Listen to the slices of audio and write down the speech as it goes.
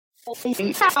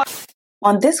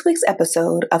On this week's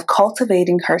episode of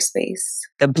Cultivating Her Space,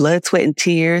 the blood, sweat, and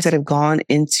tears that have gone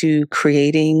into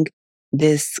creating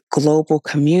this global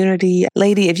community.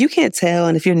 Lady, if you can't tell,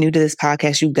 and if you're new to this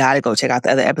podcast, you got to go check out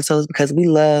the other episodes because we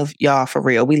love y'all for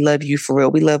real. We love you for real.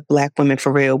 We love Black women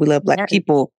for real. We love Black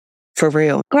people for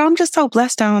real. Girl, I'm just so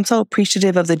blessed now. I'm so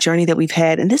appreciative of the journey that we've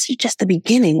had. And this is just the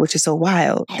beginning, which is so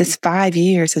wild. This 5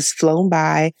 years has flown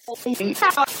by.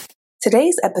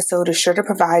 Today's episode is sure to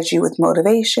provide you with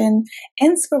motivation,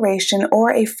 inspiration,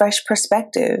 or a fresh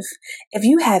perspective. If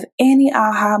you have any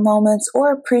aha moments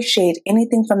or appreciate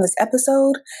anything from this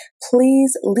episode,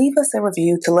 please leave us a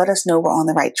review to let us know we're on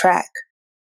the right track.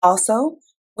 Also,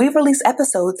 we release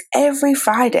episodes every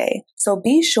Friday, so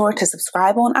be sure to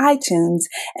subscribe on iTunes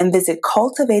and visit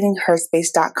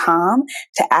cultivatingherspace.com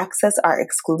to access our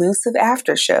exclusive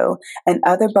after show and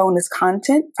other bonus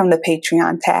content from the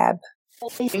Patreon tab.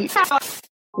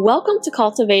 Welcome to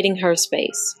Cultivating Her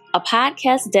Space, a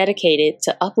podcast dedicated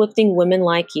to uplifting women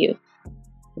like you.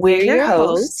 We're your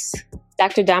hosts,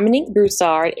 Dr. Dominique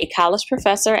Broussard, a college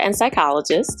professor and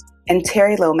psychologist, and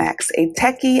Terry Lomax, a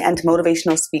techie and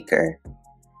motivational speaker.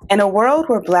 In a world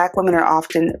where Black women are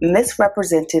often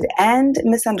misrepresented and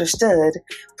misunderstood,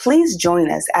 please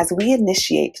join us as we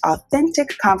initiate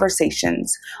authentic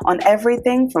conversations on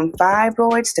everything from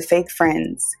fibroids to fake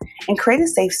friends and create a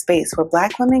safe space where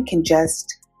Black women can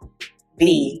just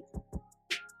be.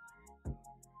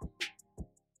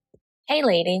 Hey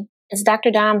lady, it's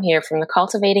Dr. Dom here from the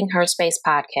Cultivating Her Space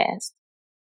podcast.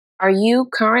 Are you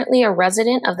currently a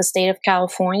resident of the state of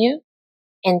California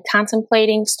and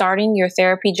contemplating starting your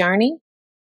therapy journey?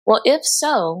 Well, if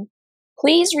so,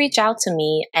 please reach out to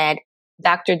me at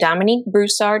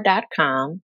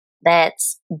drdominiquebroussard.com.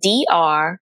 That's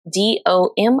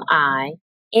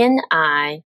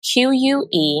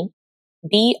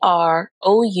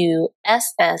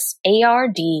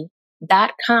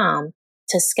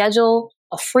to schedule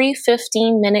a free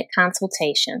 15-minute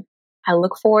consultation. I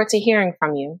look forward to hearing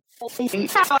from you.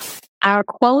 Our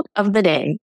quote of the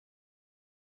day.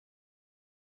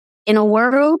 In a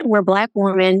world where Black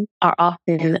women are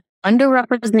often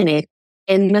underrepresented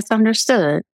and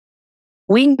misunderstood,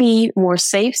 we need more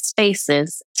safe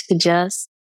spaces to just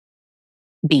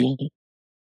be.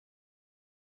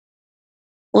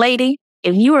 Lady,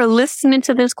 if you are listening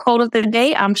to this quote of the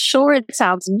day, I'm sure it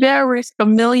sounds very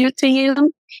familiar to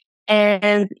you.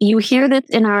 And you hear this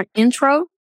in our intro.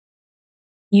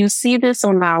 You see this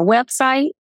on our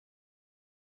website.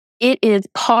 It is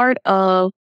part of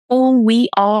who we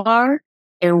are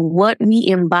and what we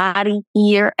embody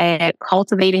here at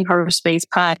Cultivating Her Space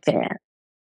podcast.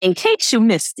 In case you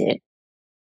missed it,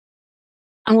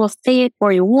 I'm going to say it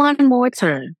for you one more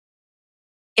time.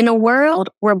 In a world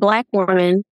where Black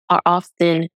women are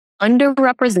often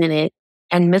underrepresented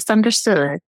and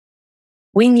misunderstood,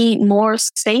 we need more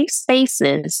safe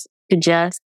spaces to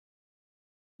just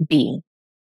be.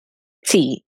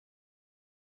 T.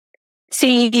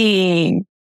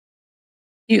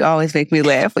 You always make me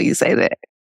laugh when you say that.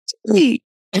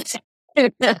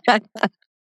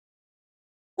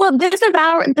 Well, this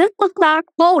was our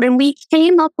quote, and we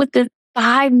came up with this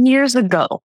 5 years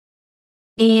ago.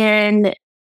 And,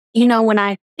 when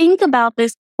I think about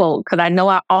this quote, because I know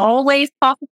I always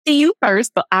talk to you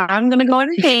first, so I'm going to go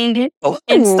ahead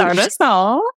and start us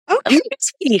off. Okay.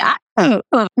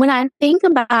 When I think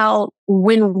about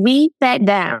when we sat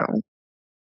down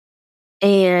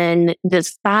and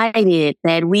decided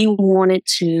that we wanted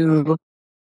to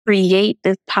create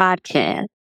this podcast,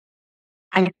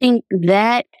 I think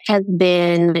that has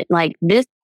been this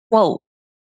quote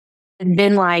has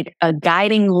been like a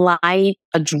guiding light,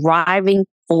 a driving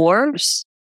force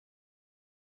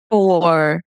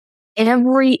for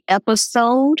every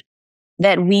episode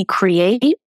that we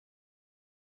create,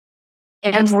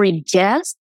 every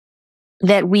guest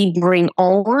that we bring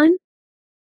on,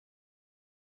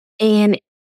 and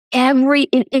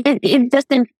it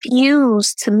just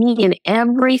infused to me in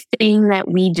everything that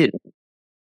we do.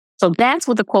 So that's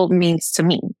what the quote means to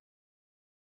me.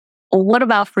 What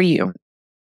about for you?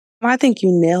 I think you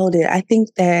nailed it. I think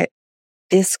that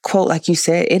this quote, like you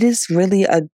said, it is really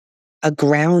a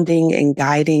grounding and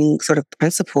guiding sort of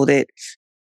principle that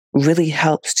really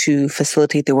helps to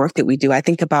facilitate the work that we do. I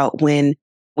think about when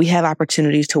we have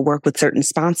opportunities to work with certain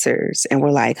sponsors and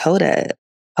we're like, hold up.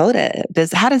 How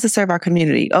does this serve our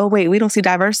community? Oh, wait, we don't see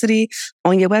diversity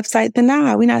on your website? Then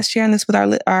no, we're not sharing this with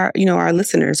our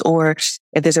listeners. Or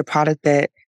if there's a product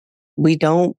that we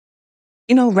don't,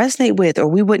 resonate with, or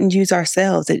we wouldn't use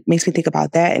ourselves, it makes me think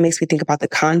about that. It makes me think about the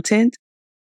content,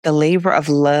 the labor of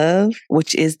love,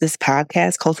 which is this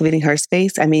podcast, Cultivating Her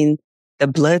Space. I mean, the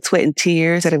blood, sweat, and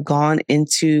tears that have gone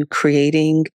into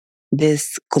creating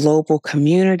this global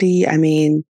community. I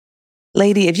mean,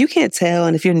 lady, if you can't tell,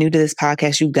 and if you're new to this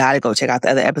podcast, you got to go check out the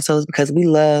other episodes because we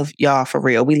love y'all for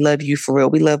real. We love you for real.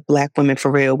 We love Black women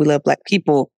for real. We love Black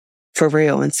people for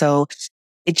real. And so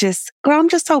girl, I'm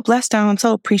just so blessed now. I'm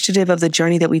so appreciative of the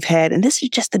journey that we've had. And this is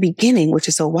just the beginning, which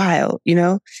is so wild.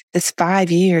 This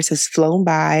 5 years has flown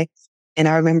by. And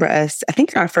I remember I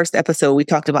think in our first episode, we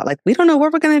talked about we don't know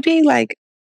where we're going to be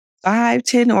 5,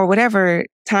 10 or whatever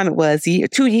time it was,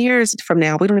 2 years from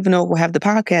now. We don't even know if we'll have the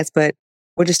podcast, but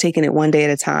we're just taking it one day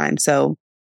at a time. So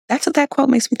that's what that quote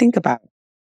makes me think about.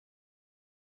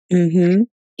 Mm-hmm.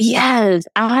 Yes.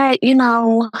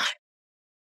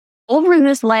 Over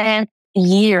this last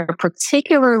year,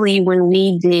 particularly when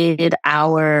we did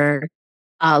our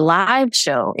live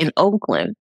show in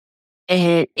Oakland,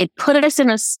 it put us in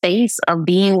a space of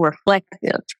being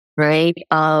reflective, right?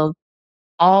 Of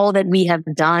all that we have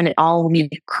done and all we've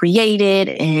created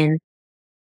and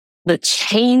the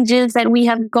changes that we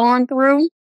have gone through.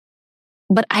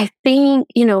 But I think,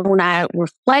 when I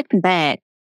reflect back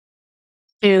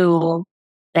to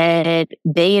that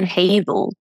day in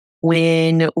Hazel,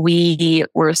 when we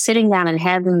were sitting down and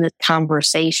having this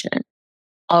conversation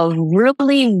of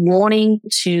really wanting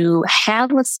to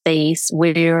have a space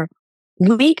where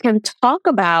we can talk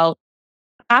about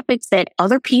topics that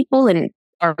other people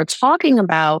are talking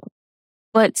about,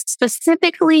 but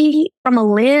specifically from a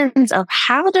lens of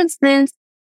how does this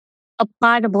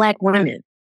apply to Black women,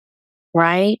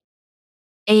 right?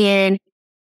 And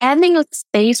having a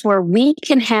space where we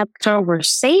can have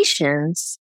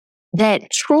conversations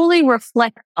that truly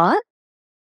reflect us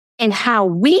and how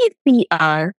we see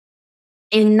us,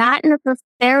 and not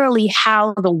necessarily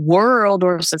how the world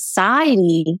or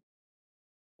society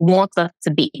wants us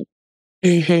to be.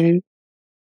 Mm-hmm.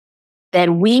 That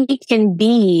we can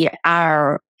be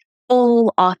our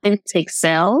full, authentic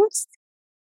selves.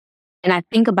 And I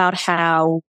think about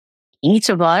how each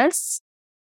of us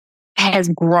has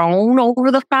grown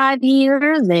over the 5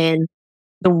 years and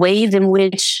the ways in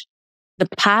which the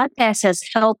podcast has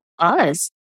helped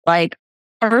us,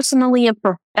 personally and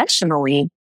professionally.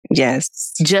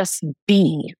 Yes. Just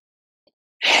be.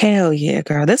 Hell yeah,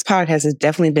 girl. This podcast has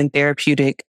definitely been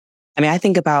therapeutic. I mean, I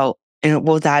think about, and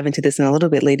we'll dive into this in a little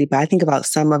bit, lady, but I think about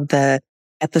some of the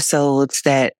episodes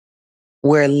that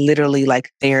were literally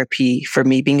like therapy for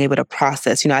me, being able to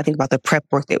process. I think about the prep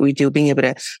work that we do, being able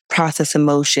to process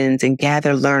emotions and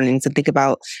gather learnings, and think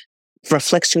about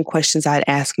reflection questions I'd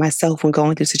ask myself when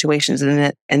going through situations,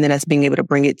 and then us being able to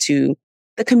bring it to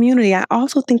the community. I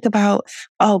also think about,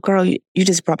 oh girl, you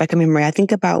just brought back a memory. I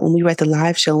think about when we were at the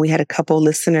live show and we had a couple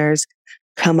listeners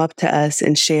come up to us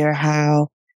and share how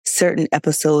certain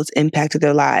episodes impacted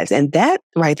their lives. And that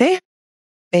right there,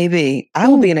 baby,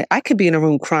 I could be in a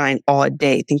room crying all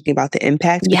day thinking about the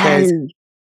impact. Because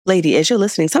lady, as you're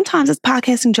listening, sometimes this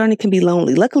podcasting journey can be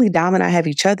lonely. Luckily, Dom and I have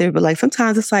each other, but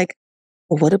sometimes it's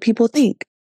well, what do people think?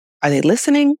 Are they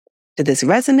listening? Did this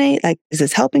resonate? Is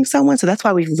this helping someone? So that's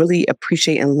why we really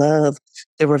appreciate and love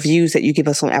the reviews that you give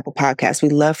us on Apple Podcasts. We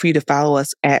love for you to follow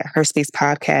us at Her Space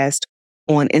Podcast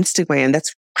on Instagram.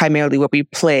 That's primarily what we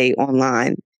play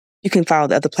online. You can follow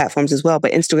the other platforms as well,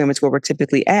 but Instagram is where we're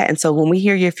typically at. And so when we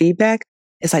hear your feedback,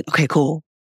 it's okay, cool.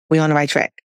 We're on the right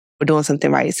track. We're doing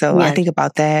something right. So I think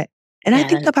about that. And I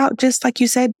think about, just like you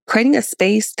said, creating a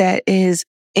space that is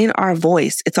in our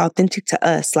voice. It's authentic to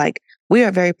us. We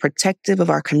are very protective of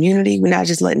our community. We're not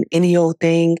just letting any old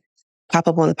thing pop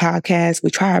up on the podcast. We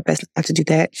try our best not to do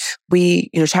that. We,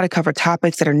 try to cover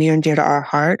topics that are near and dear to our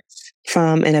heart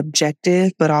from an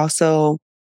objective, but also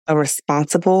a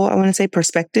responsible, I want to say,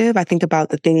 perspective. I think about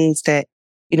the things that,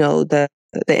 the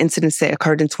incidents that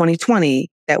occurred in 2020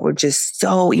 that were just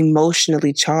so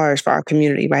emotionally charged for our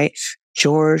community, right?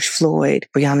 George Floyd,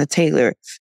 Breonna Taylor,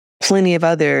 plenty of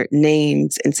other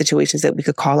names and situations that we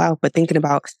could call out, but thinking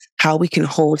about how we can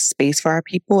hold space for our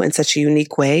people in such a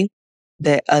unique way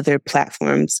that other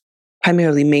platforms,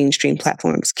 primarily mainstream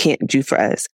platforms, can't do for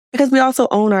us. Because we also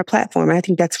own our platform. And I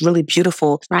think that's really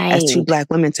beautiful as two Black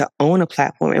women to own a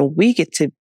platform, and we get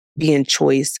to be in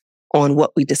choice on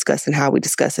what we discuss and how we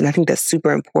discuss. And I think that's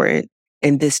super important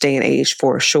in this day and age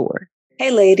for sure.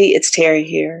 Hey lady, it's Terry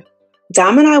here.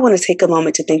 Dom and I want to take a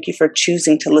moment to thank you for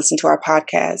choosing to listen to our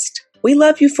podcast. We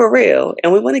love you for real,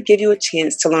 and we want to give you a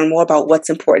chance to learn more about what's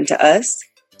important to us.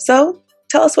 So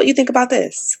tell us what you think about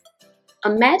this.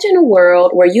 Imagine a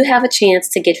world where you have a chance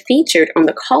to get featured on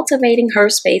the Cultivating Her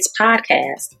Space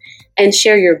podcast and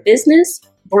share your business,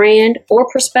 brand, or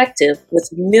perspective with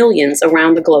millions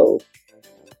around the globe.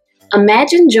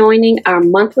 Imagine joining our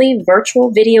monthly virtual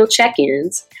video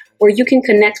check-ins where you can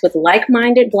connect with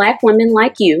like-minded Black women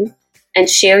like you and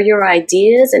share your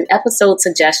ideas and episode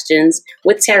suggestions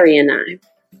with Terry and I.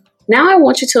 Now I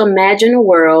want you to imagine a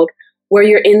world where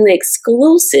you're in the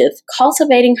exclusive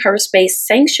Cultivating Her Space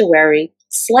Sanctuary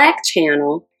Slack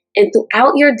channel, and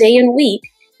throughout your day and week,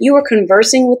 you are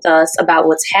conversing with us about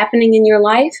what's happening in your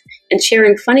life and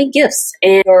sharing funny gifts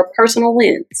and your personal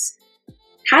wins.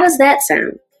 How does that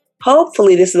sound?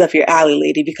 Hopefully this is up your alley,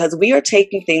 lady, because we are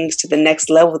taking things to the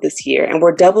next level this year and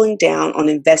we're doubling down on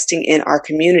investing in our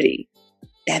community.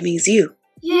 That means you.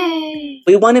 Yay!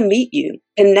 We want to meet you,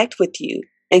 connect with you,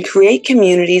 and create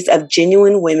communities of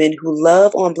genuine women who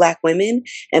love on Black women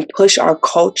and push our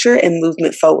culture and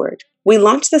movement forward. We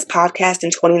launched this podcast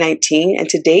in 2019, and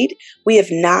to date, we have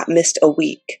not missed a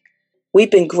week.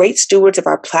 We've been great stewards of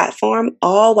our platform,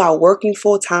 all while working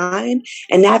full-time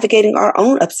and navigating our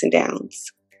own ups and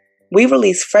downs. We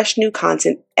release fresh new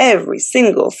content every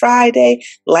single Friday,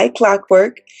 like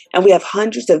clockwork, and we have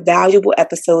hundreds of valuable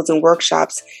episodes and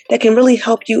workshops that can really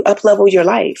help you uplevel your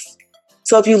life.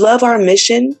 So if you love our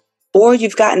mission or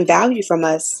you've gotten value from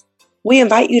us, we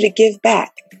invite you to give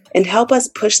back and help us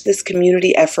push this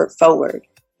community effort forward.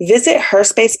 Visit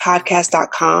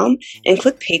herspacepodcast.com and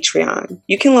click Patreon.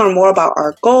 You can learn more about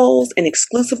our goals and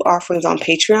exclusive offerings on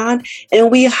Patreon,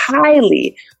 and we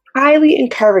highly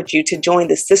encourage you to join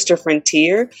the Sister Friend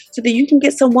tier so that you can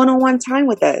get some one-on-one time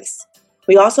with us.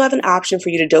 We also have an option for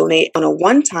you to donate on a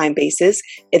one-time basis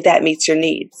if that meets your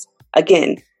needs.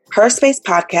 Again,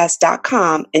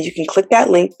 herspacepodcast.com, and you can click that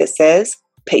link that says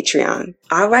Patreon.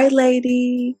 All right,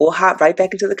 lady, we'll hop right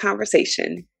back into the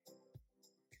conversation.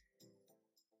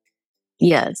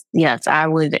 Yes, I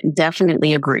would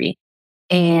definitely agree.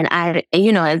 And as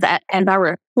I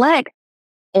reflect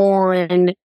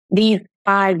on these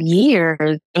 5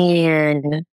 years,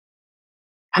 and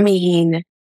I mean,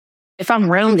 if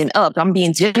I'm rounding up, I'm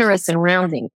being generous and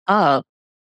rounding up,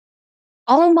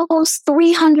 almost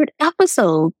 300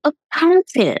 episodes of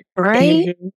content, right?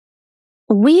 Mm-hmm.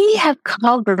 We have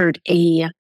covered a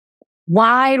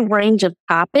wide range of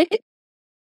topics.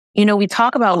 We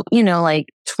talk about, like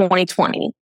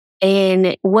 2020.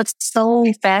 And what's so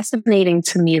fascinating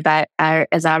to me is that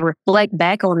as I reflect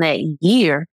back on that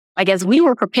year, like as we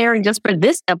were preparing just for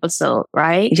this episode,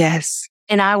 right? Yes.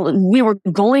 And we were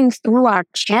going through our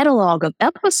catalog of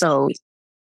episodes,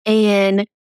 and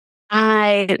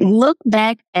I look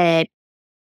back at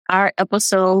our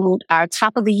episode, our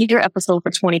top of the year episode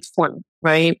for 2020,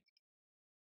 right?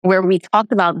 Where we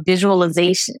talked about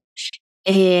visualization.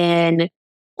 And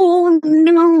oh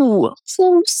no,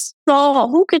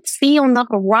 who could see on the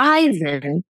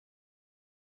horizon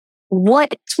what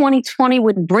 2020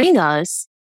 would bring us?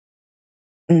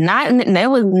 That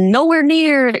was nowhere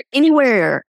near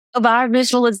anywhere of our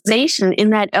visualization in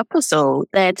that episode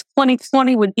that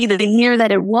 2020 would be the year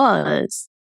that it was.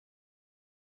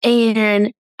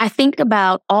 And I think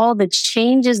about all the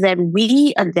changes that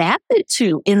we adapted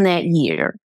to in that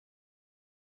year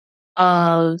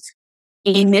of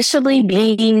initially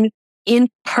being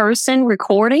in-person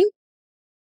recording,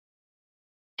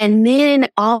 and then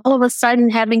all of a sudden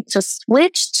having to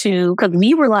switch to, because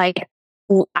we were like,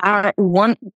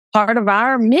 one part of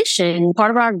our mission,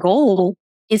 part of our goal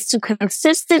is to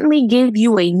consistently give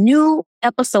you a new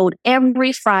episode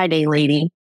every Friday, lady.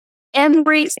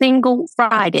 Every single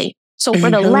Friday. So for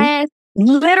the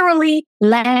literally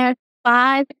last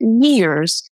 5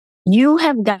 years, you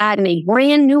have gotten a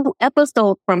brand new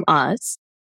episode from us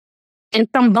and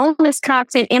some bonus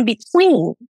content in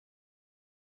between.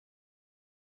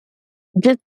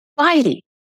 Despite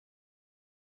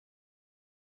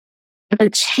the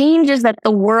changes that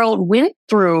the world went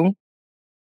through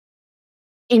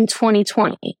in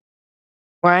 2020,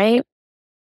 right?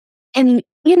 And,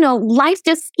 life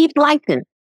just keeps lifing.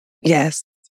 Yes,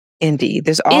 indeed.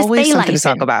 There's always something to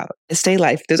talk about. Stay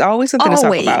life. There's always something to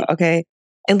talk about, okay?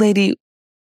 And lady,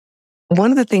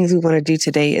 one of the things we want to do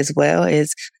today as well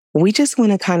is we just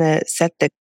want to kind of set the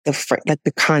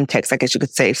context, I guess you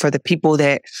could say, for the people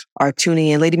that are tuning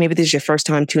in. Lady, maybe this is your first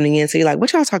time tuning in. So you're like,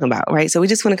 what y'all talking about, right? So we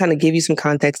just want to kind of give you some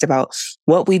context about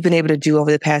what we've been able to do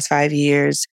over the past 5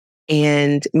 years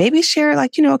and maybe share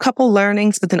a couple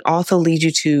learnings, but then also lead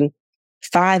you to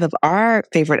 5 of our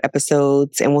favorite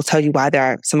episodes. And we'll tell you why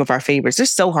they're some of our favorites. They're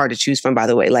so hard to choose from, by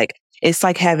the way. Like, it's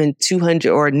like having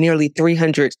 200 or nearly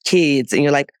 300 kids. And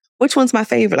you're like, which one's my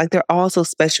favorite? Like, they're all so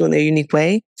special in their unique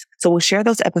way. So we'll share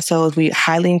those episodes. We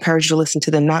highly encourage you to listen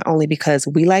to them, not only because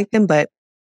we like them, but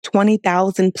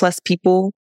 20,000 plus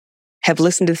people have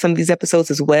listened to some of these episodes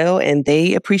as well, and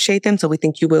they appreciate them. So we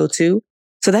think you will too.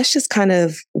 So that's just kind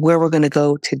of where we're going to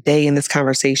go today in this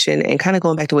conversation. And kind of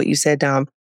going back to what you said, Dom,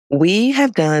 We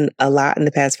have done a lot in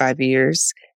the past 5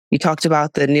 years. You talked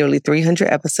about the nearly 300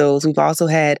 episodes. We've also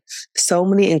had so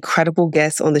many incredible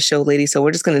guests on the show, ladies. So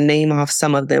we're just going to name off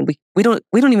some of them. We don't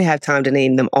even have time to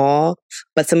name them all,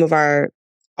 but some of our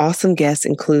awesome guests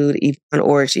include Yvonne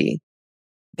Orji.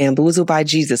 Bamboozled by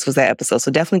Jesus was that episode.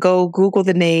 So definitely go Google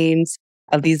the names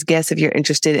of these guests if you're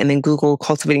interested, and then Google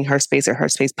Cultivating Her Space or Her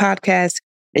Space Podcast,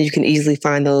 and you can easily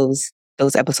find those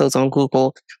episodes on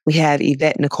Google. We have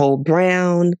Yvette Nicole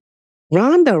Brown,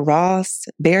 Rhonda Ross,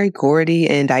 Barry Gordy,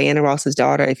 and Diana Ross's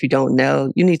daughter. If you don't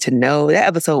know, you need to know. That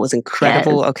episode was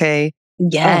incredible, Yes. okay?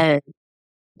 Yes.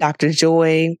 Dr.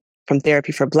 Joy from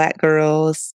Therapy for Black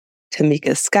Girls,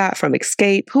 Tamika Scott from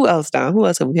Escape. Who else, Don? Who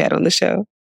else have we had on the show?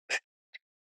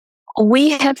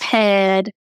 We have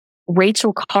had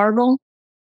Rachel Cargill.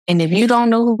 And if you don't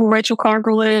know who Rachel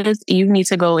Cargill is, you need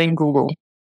to go and Google.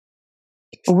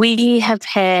 We have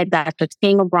had Dr.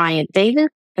 Tina Bryant Davis,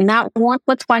 and not once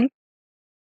but twice.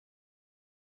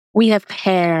 We have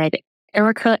had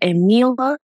Erica and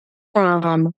Mila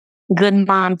from Good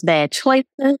Moms, Bad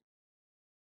Choices.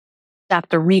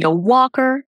 Dr. Rita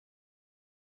Walker,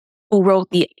 who wrote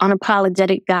the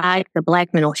Unapologetic Guide to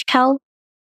Black Mental Health.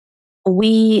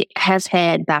 We have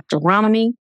had Dr.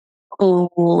 Ramani,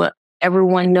 who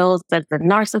everyone knows as the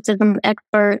narcissism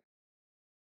expert.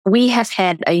 We have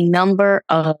had a number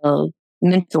of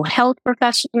mental health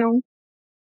professionals,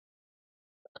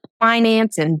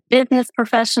 finance and business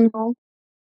professionals,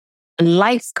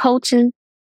 life coaches.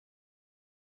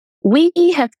 We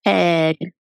have had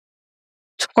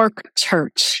Twerk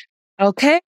Church.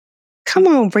 Okay. Come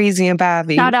on, Breezy and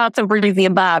Bobby. Shout out to Breezy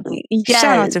and Bobby. Yes.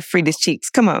 Shout out to Frida's Cheeks.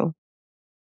 Come on.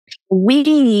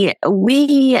 We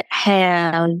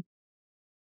have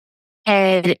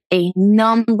had a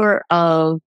number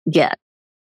of guests.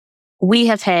 We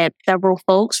have had several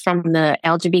folks from the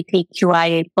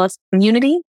LGBTQIA plus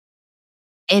community.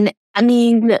 And I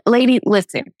mean, lady,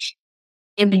 listen,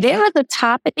 if there is a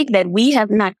topic that we have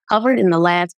not covered in the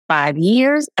last 5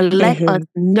 years, let us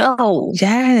know.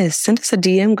 Yes. Send us a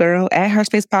DM, girl, at Her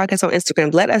Space Podcast on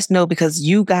Instagram. Let us know, because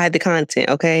you guide the content,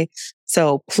 okay?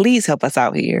 So please help us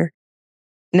out here.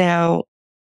 Now,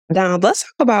 Dom, let's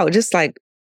talk about, just like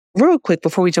real quick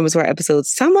before we jump into our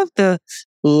episodes, some of the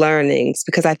learnings,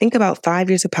 because I think about 5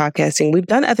 years of podcasting. We've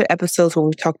done other episodes where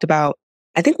we've talked about,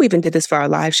 I think we even did this for our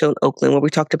live show in Oakland, where we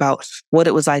talked about what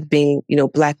it was like being,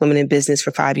 Black women in business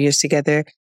for 5 years together.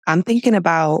 I'm thinking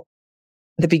about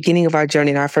the beginning of our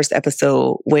journey in our first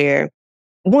episode, where,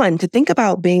 one, to think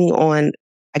about being on,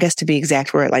 I guess to be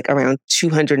exact, we're at like around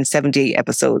 278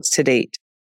 episodes to date.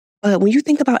 But when you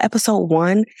think about episode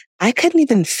 1, I couldn't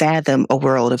even fathom a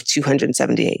world of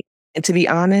 278. And to be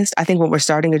honest, I think when we're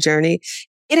starting a journey,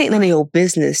 it ain't none of your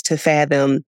business to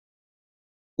fathom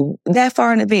that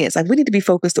far in advance. Like, we need to be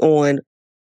focused on,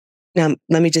 now,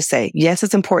 let me just say, yes,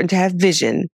 it's important to have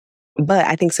vision. But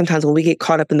I think sometimes when we get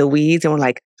caught up in the weeds and we're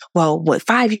like, well, what,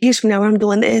 5 years from now I'm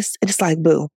doing this? And it's like,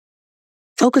 boo,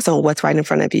 focus on what's right in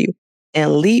front of you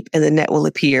and leap and the net will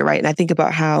appear, right? And I think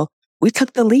about how we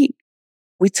took the leap.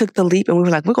 We took the leap and we were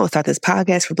like, we're going to start this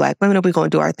podcast for Black women and we're going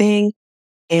to do our thing.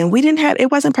 And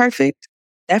it wasn't perfect.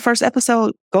 That first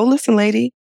episode, go listen,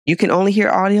 lady. You can only hear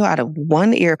audio out of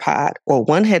one ear pod or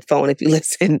one headphone if you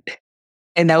listen.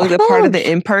 And that was a part of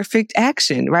the imperfect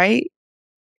action, right?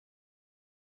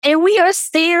 And we are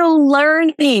still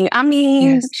learning. I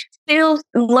mean, still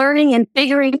learning and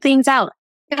figuring things out.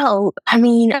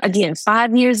 Again,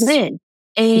 5 years in.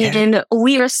 And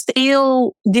we are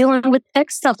still dealing with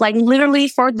tech stuff, like literally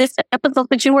for this episode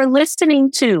that you were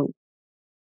listening to.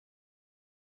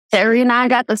 Terry and I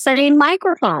got the same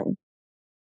microphone.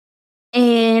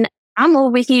 And I'm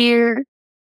over here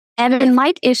having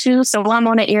mic issues, so I'm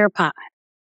on an AirPod.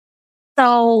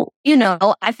 So,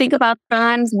 I think about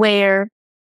times where,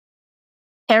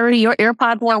 Terry, your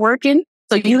AirPods weren't working,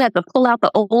 so you had to pull out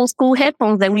the old school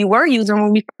headphones that we were using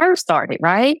when we first started,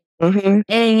 right? Mm-hmm.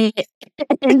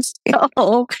 And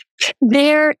so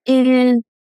there is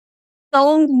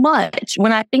so much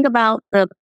when I think about the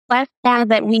platform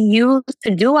that we use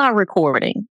to do our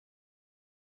recording.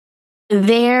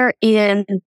 There is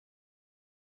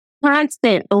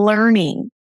constant learning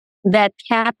that's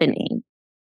happening,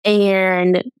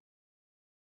 and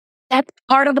that's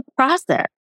part of the process.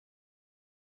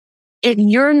 If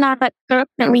you're not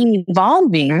constantly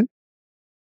evolving,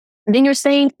 then you're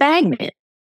staying stagnant.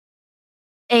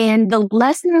 And the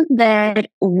lessons that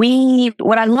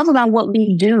what I love about what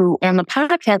we do on the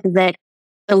podcast is that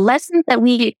the lessons that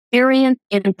we experience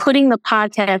in putting the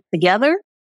podcast together,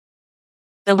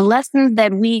 the lessons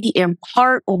that we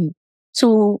impart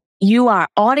to you, our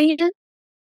audience,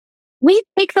 we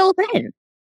take those in.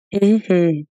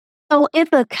 Mm-hmm. So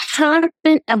it's a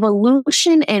constant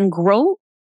evolution and growth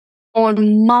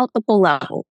on multiple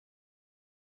levels.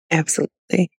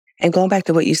 Absolutely. And going back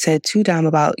to what you said too, Dom,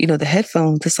 about, the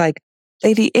headphones, it's like,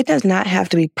 lady, it does not have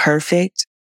to be perfect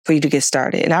for you to get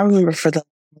started. And I remember for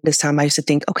this time, I used to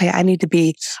think, okay, I need to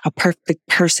be a perfect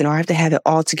person, or I have to have it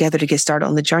all together to get started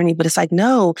on the journey. But it's like,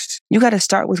 no, you got to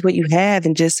start with what you have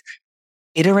and just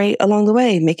iterate along the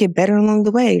way, make it better along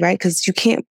the way, right? Because you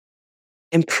can't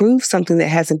improve something that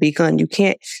hasn't begun. You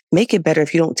can't make it better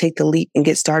if you don't take the leap and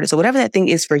get started. So whatever that thing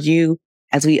is for you,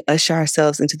 as we usher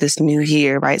ourselves into this new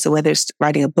year, right? So whether it's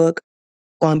writing a book,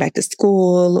 going back to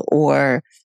school, or,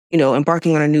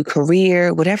 embarking on a new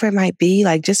career, whatever it might be,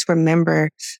 like just remember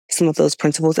some of those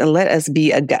principles and let us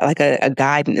be a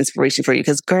guide and inspiration for you.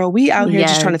 Because girl, we out here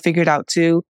just trying to figure it out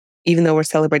too, even though we're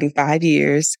celebrating 5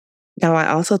 years. Now, I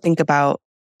also think about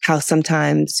how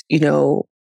sometimes,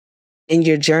 in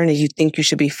your journey, you think you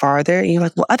should be farther. And you're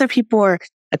like, well, other people are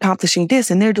accomplishing this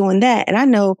and they're doing that. And I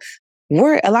know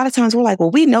a lot of times we're like,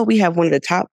 well, we know we have one of the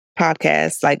top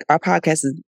podcasts. Like our podcast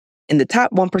is in the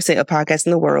top 1% of podcasts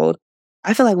in the world.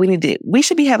 I feel like we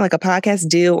should be having like a podcast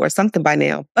deal or something by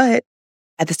now. But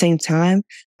at the same time,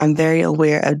 I'm very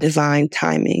aware of divine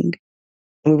timing.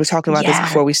 And we were talking about this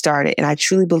before we started. And I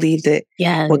truly believe that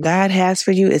what God has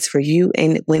for you is for you.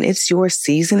 And when it's your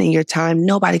season and your time,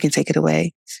 nobody can take it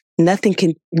away. Nothing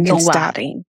can stop.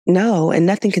 No, and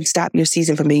nothing can stop your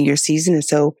season from being your season. And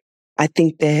so I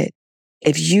think that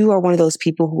if you are one of those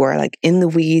people who are like in the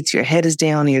weeds, your head is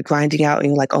down and you're grinding out and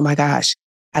you're like, oh my gosh,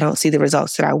 I don't see the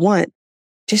results that I want.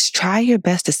 Just try your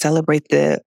best to celebrate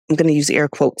I'm going to use air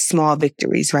quotes, small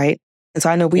victories, right? And so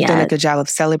I know we've done a good job of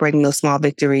celebrating those small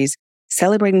victories,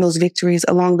 celebrating those victories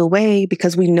along the way,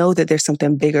 because we know that there's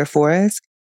something bigger for us.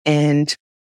 And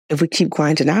if we keep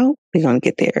grinding out, we're going to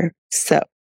get there. So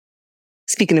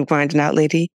speaking of grinding out,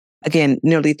 lady, again,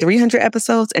 nearly 300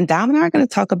 episodes. And Dom and I are going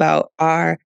to talk about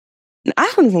I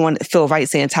don't even want to feel right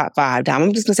saying top 5, Dom.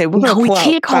 I'm just going to say we're going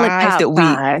to call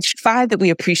it five that we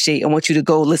appreciate and want you to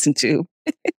go listen to.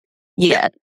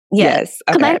 Yes.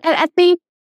 Okay. I think,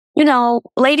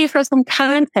 lady, for some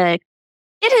context,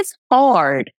 it is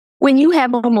hard when you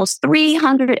have almost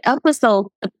 300 episodes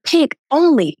to pick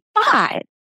only 5.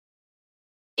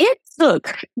 It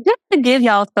took, just to give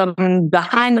y'all some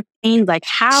behind the scenes, like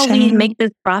how we make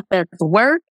this process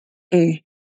work. It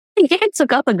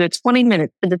took us a good 20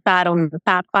 minutes to decide on the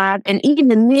top 5. And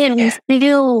even then,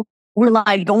 we were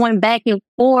like going back and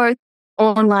forth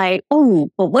on like, oh,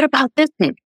 but what about this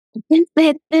one? This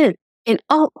said this. And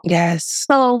yes.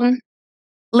 So,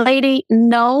 lady,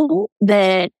 know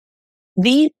that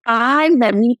these 5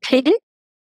 that we picked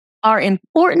are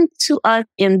important to us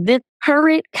in this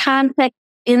current context,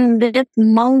 in this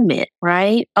moment,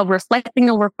 right? Of reflecting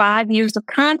over 5 years of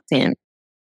content.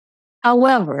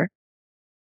 However,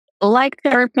 like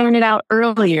Sarah pointed out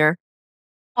earlier,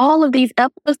 all of these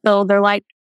episodes are like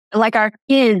our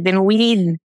kids, and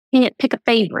we can't pick a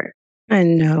favorite. I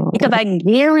know. Because I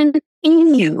guarantee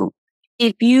you,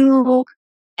 if you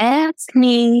ask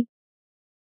me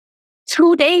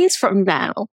 2 days from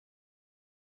now,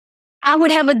 I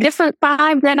would have a different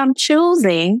 5 that I'm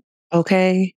choosing.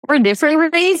 Okay. For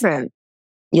different reasons.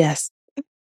 Yes.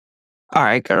 All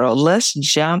right, girl, let's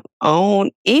jump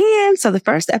on in. So the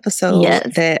first episode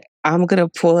that I'm going to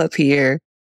pull up here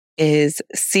is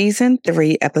season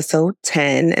 3, episode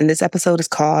 10. And this episode is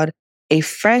called A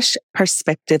Fresh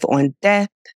Perspective on Death.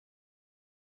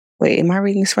 Wait, am I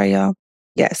reading this right, y'all?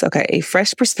 Yes. Okay. A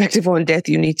fresh perspective on death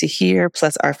you need to hear,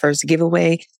 plus our first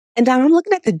giveaway. And Don, I'm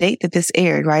looking at the date that this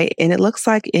aired, right? And it looks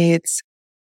like it's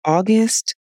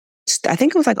August. I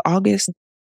think it was like August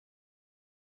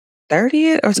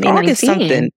 30th or August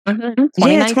something. Mm-hmm.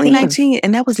 Yeah, 2019.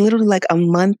 And that was literally like a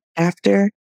month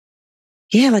after.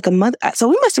 Yeah, like a month. So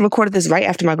we must have recorded this right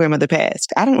after my grandmother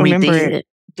passed. I don't remember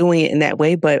doing it in that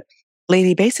way, but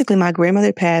lady, basically my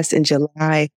grandmother passed in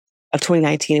July of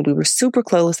 2019. And we were super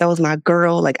close. That was my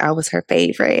girl. Like I was her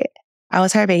favorite. I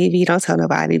was her baby. Don't tell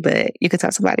nobody, but you could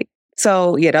tell somebody.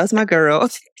 So yeah, that was my girl.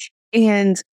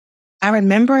 And I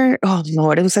remember, oh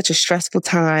Lord, it was such a stressful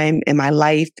time in my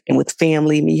life and with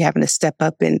family, me having to step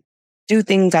up and do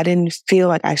things I didn't feel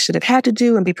like I should have had to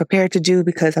do and be prepared to do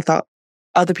because I thought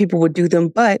other people would do them.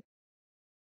 But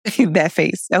that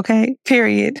face, okay,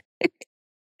 period.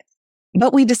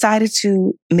 But we decided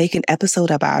to make an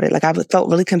episode about it. Like I felt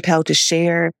really compelled to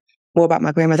share more about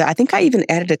my grandmother. I think I even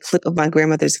added a clip of my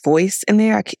grandmother's voice in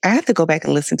there. I have to go back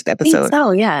and listen to the episode.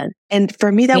 Oh, yeah. And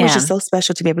for me, that was just so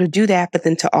special to be able to do that, but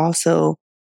then to also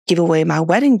give away my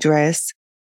wedding dress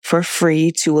for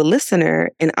free to a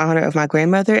listener in honor of my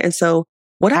grandmother. And so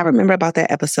what I remember about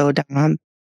that episode, Dom,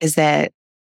 is that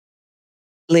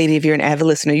Lady, if you're an avid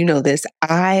listener, you know this.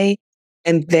 I'm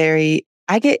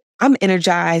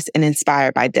energized and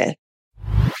inspired by death.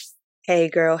 Hey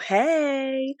girl,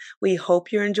 hey. We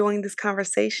hope you're enjoying this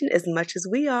conversation as much as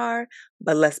we are,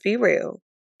 but let's be real.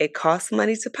 It costs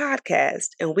money to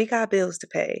podcast and we got bills to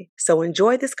pay. So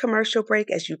enjoy this commercial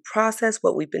break as you process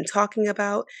what we've been talking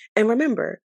about. And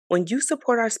remember, when you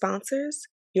support our sponsors,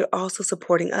 you're also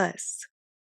supporting us.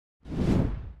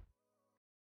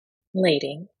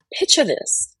 Lady, picture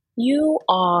this. You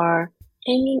are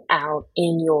hanging out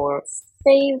in your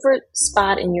favorite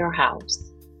spot in your house.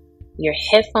 Your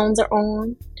headphones are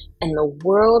on, and the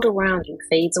world around you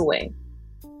fades away.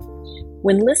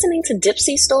 When listening to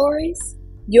Dipsea stories,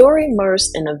 you're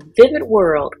immersed in a vivid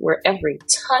world where every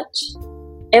touch,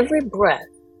 every breath,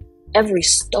 every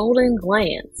stolen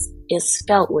glance is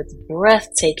felt with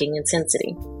breathtaking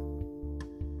intensity.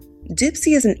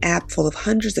 Dipsea is an app full of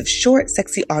hundreds of short,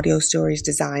 sexy audio stories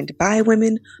designed by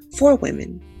women for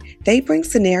women. They bring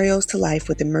scenarios to life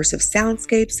with immersive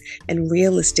soundscapes and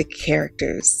realistic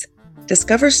characters.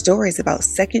 Discover stories about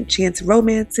second chance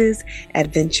romances,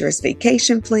 adventurous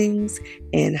vacation flings,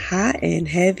 and hot and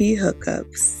heavy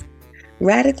hookups.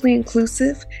 Radically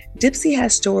inclusive, Dipsea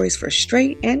has stories for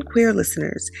straight and queer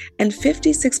listeners, and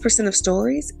 56% of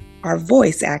stories are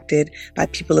voice acted by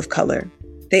people of color.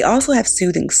 They also have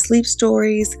soothing sleep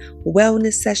stories,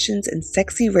 wellness sessions, and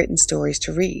sexy written stories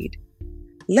to read.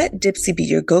 Let Dipsea be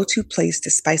your go-to place to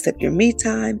spice up your me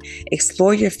time,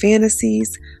 explore your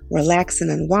fantasies, relax and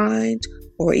unwind,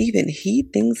 or even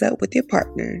heat things up with your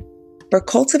partner. For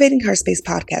Cultivating Her Space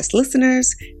podcast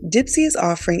listeners, Dipsea is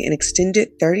offering an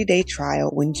extended 30-day trial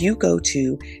when you go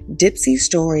to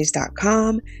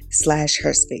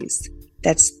dipseastories.com/herspace.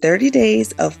 That's 30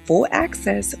 days of full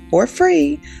access for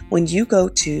free when you go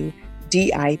to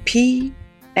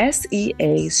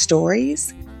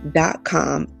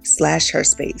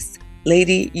dipseastories.com/herspace.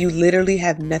 Lady, you literally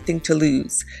have nothing to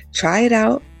lose. Try it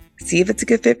out. See if it's a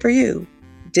good fit for you.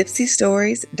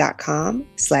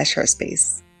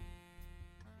 dipseastories.com/herspace.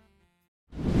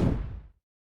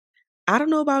 I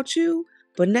don't know about you,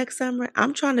 but next summer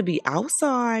I'm trying to be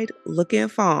outside looking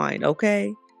fine,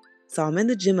 okay? So I'm in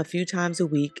the gym a few times a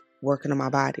week working on my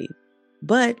body.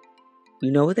 But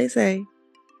you know what they say,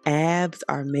 abs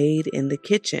are made in the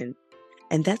kitchen.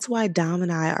 And that's why Dom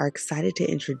and I are excited to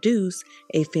introduce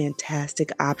a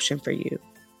fantastic option for you.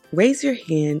 Raise your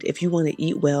hand if you want to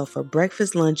eat well for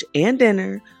breakfast, lunch, and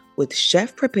dinner with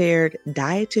chef-prepared,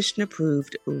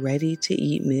 dietitian-approved,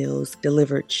 ready-to-eat meals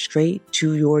delivered straight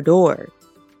to your door.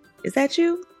 Is that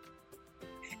you?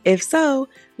 If so,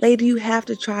 lady, you have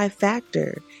to try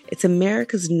Factor. It's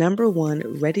America's #1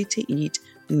 ready-to-eat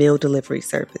meal delivery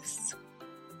service.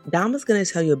 Dom is going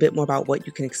to tell you a bit more about what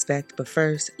you can expect, but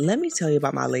first, let me tell you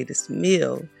about my latest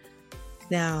meal.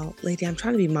 Now, lady, I'm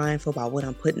trying to be mindful about what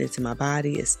I'm putting into my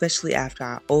body, especially after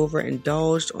I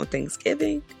overindulged on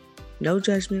Thanksgiving. No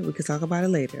judgment, we can talk about it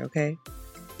later, okay?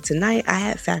 Tonight, I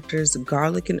had Factor's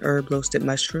garlic and herb roasted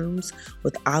mushrooms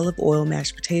with olive oil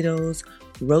mashed potatoes,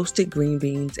 roasted green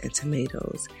beans, and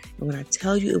tomatoes. And when I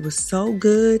tell you it was so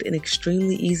good and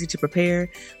extremely easy to prepare,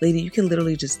 lady, you can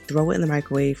literally just throw it in the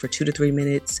microwave for 2 to 3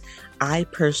 minutes. I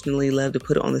personally love to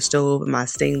put it on the stove in my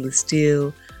stainless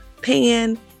steel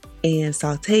pan and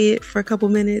saute it for a couple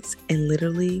minutes, and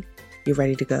literally you're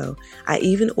ready to go. I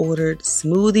even ordered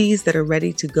smoothies that are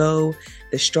ready to go.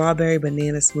 The strawberry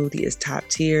banana smoothie is top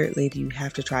tier. Lady, you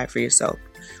have to try it for yourself.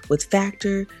 With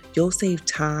Factor, you'll save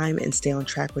time and stay on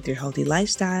track with your healthy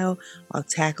lifestyle while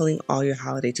tackling all your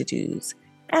holiday to-dos.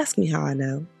 Ask me how I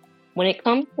know. When it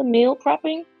comes to meal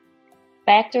prepping,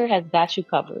 Factor has got you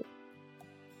covered.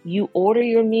 You order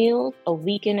your meals a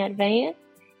week in advance.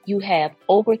 You have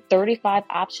over 35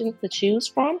 options to choose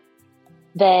from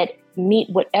that meet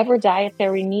whatever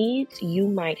dietary needs you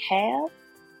might have.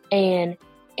 And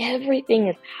everything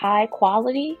is high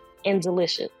quality and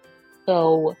delicious.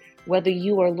 So whether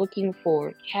you are looking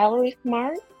for calorie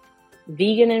smart,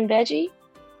 vegan and veggie,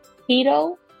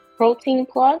 keto, protein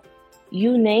plus,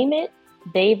 you name it,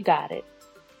 they've got it.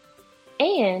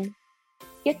 And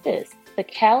get this, the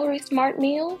calorie smart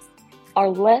meals are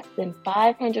less than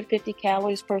 550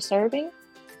 calories per serving.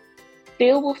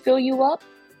 Still will fill you up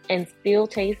and still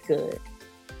taste good.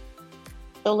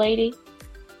 So lady,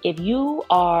 if you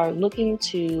are looking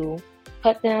to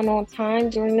cut down on time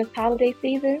during this holiday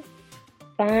season,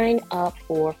 sign up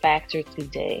for Factor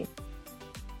today.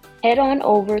 Head on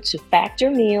over to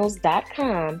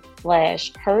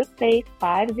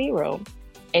factormeals.com/herspace50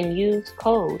 and use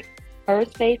code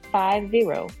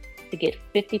herspace50 to get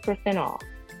 50% off.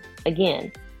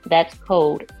 Again, that's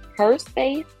code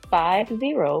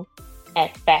herspace50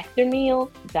 at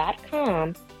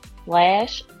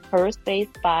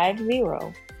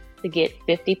factormeals.com/herspace50 to get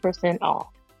 50% off.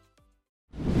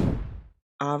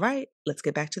 All right, let's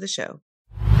get back to the show.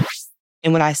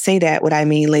 And when I say that, what I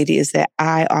mean, lady, is that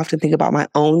I often think about my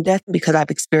own death because I've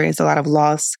experienced a lot of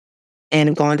loss and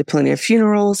have gone to plenty of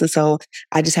funerals. And so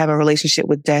I just have a relationship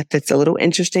with death that's a little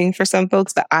interesting for some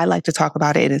folks, but I like to talk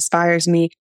about it. It inspires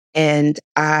me. And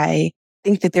I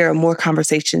think that there are more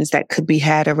conversations that could be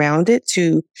had around it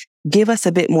to give us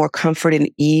a bit more comfort and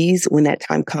ease when that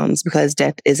time comes, because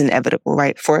death is inevitable,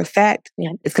 right? For a fact,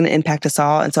 It's going to impact us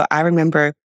all. And so I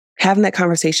remember having that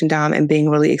conversation down and being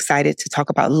really excited to talk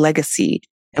about legacy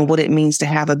and what it means to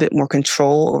have a bit more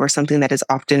control over something that is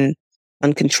often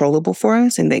uncontrollable for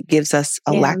us and that gives us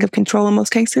a lack of control in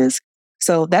most cases.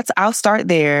 So I'll start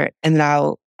there and then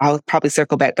I'll probably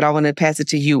circle back, but I want to pass it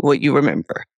to you, what you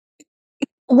remember.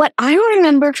 What I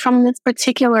remember from this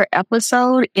particular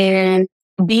episode and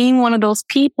being one of those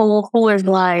people who is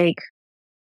like,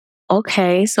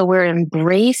 okay, so we're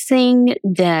embracing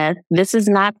death. This is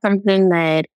not something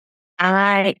that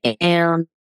I am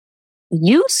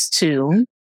used to,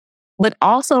 but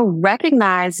also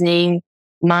recognizing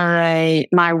my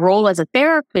role as a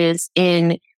therapist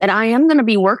in that I am going to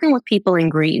be working with people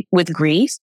with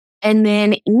grief. And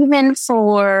then and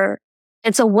so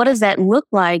what does that look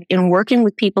like in working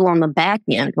with people on the back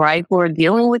end, right? Who are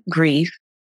dealing with grief,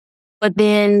 but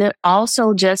then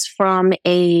also just from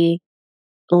a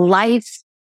life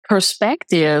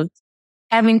perspective,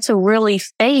 having to really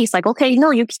face like, okay, no,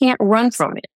 you can't run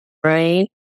from it, right?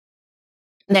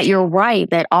 That you're right,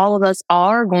 that all of us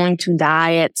are going to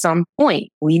die at some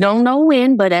point. We don't know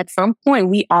when, but at some point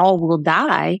we all will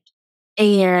die.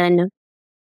 And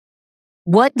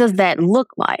what does that look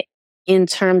like in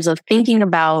terms of thinking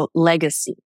about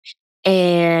legacy?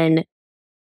 And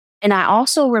I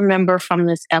also remember from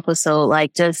this episode,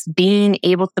 like just being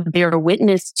able to bear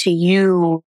witness to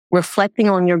you reflecting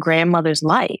on your grandmother's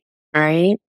life,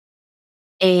 right?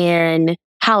 And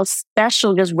how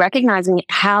special, just recognizing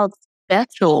how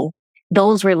special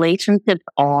those relationships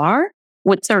are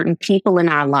with certain people in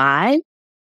our lives.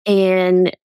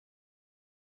 And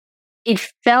it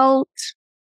felt,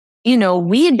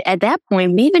 at that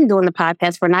point, we've been doing the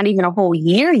podcast for not even a whole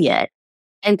year yet.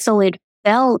 And so it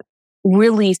felt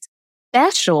really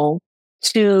special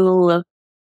to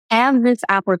have this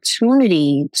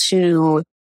opportunity to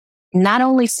not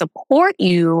only support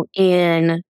you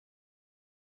in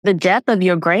the death of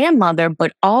your grandmother,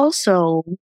 but also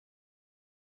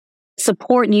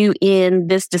support you in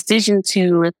this decision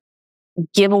to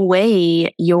give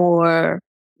away your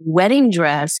wedding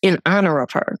dress in honor of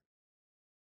her.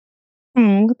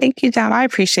 Thank you, Dom. I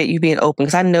appreciate you being open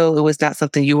because I know it was not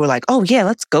something you were like, oh yeah,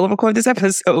 let's go record this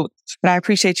episode. But I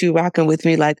appreciate you rocking with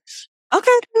me like,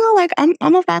 okay, I'm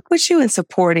gonna rock with you and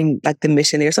supporting like the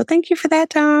mission there. So thank you for that,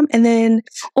 Dom. And then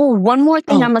one more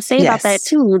thing I'm gonna say about that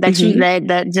too, that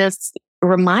that just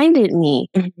reminded me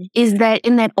is that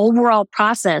in that overall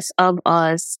process of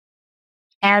us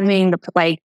having the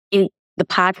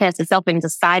podcast itself and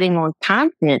deciding on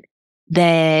content,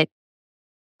 that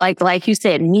like you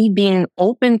said, me being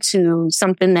open to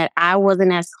something that I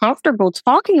wasn't as comfortable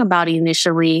talking about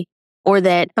initially, or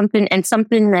something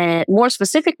that more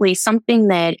specifically, something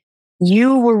that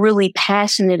you were really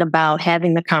passionate about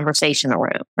having the conversation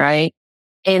around, right?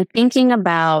 And thinking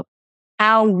about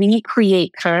how we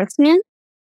create content,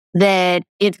 that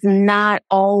it's not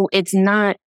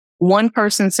one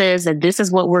person says that this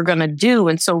is what we're going to do,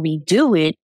 and so we do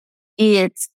it.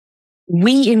 It's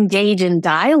we engage in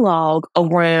dialogue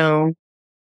around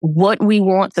what we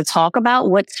want to talk about,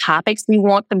 what topics we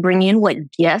want to bring in, what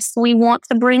guests we want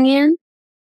to bring in.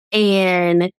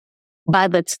 And by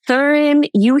the time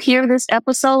you hear this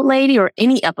episode, lady, or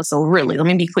any episode, really, let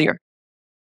me be clear.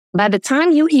 By the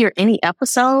time you hear any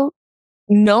episode,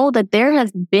 know that there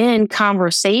has been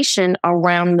conversation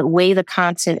around the way the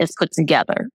content is put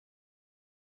together.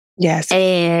 Yes.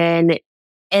 And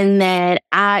that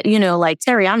like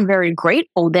Terry, I'm very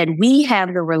grateful that we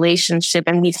have the relationship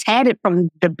and we've had it from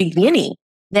the beginning,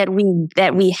 that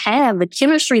we have the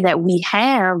chemistry that we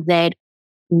have, that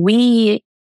we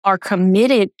are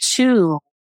committed to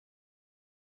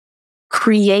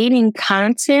creating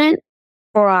content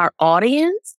for our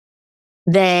audience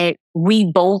that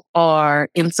we both are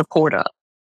in support of.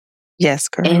 Yes,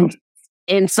 girl.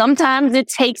 And sometimes it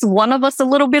takes one of us a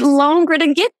little bit longer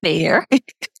to get there.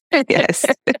 Yes.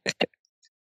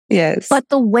 Yes. But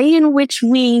the way in which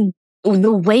we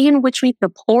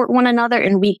support one another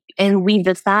and we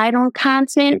decide on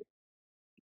content,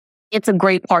 it's a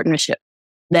great partnership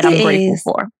that I'm grateful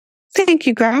for. Thank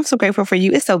you, girl. I'm so grateful for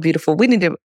you. It's so beautiful. We need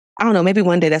to I don't know, maybe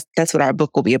one day that's what our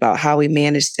book will be about, how we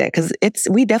manage that. Because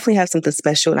we definitely have something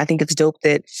special. And I think it's dope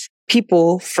that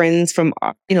people, friends from,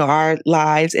 our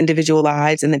lives, individual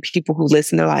lives, and then people who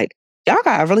listen, they're like, y'all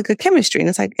got a really good chemistry. And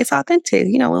it's like, it's authentic.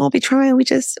 We won't be trying. We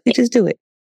just do it.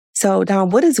 So, Dawn,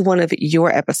 what is one of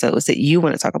your episodes that you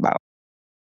want to talk about?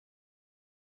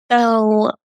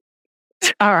 So,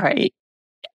 all right.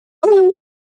 We're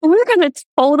going to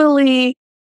totally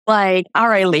all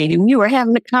right, lady, we were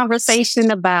having a conversation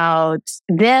about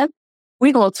death.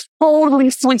 We're going to totally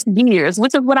switch gears,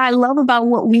 which is what I love about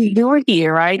what we do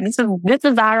here, right? This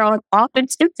is our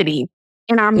authenticity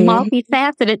and our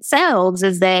multifaceted selves.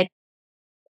 Is that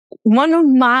one of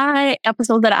my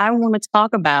episodes that I want to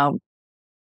talk about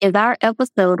is our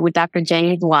episode with Dr.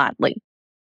 James Wadley.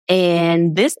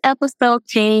 And this episode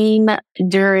came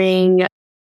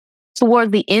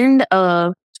toward the end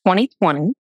of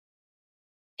 2020.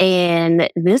 And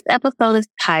this episode is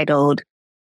titled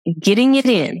Getting It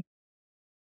In: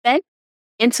 Sex,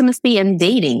 Intimacy, and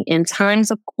Dating in Times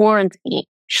of Quarantine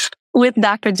with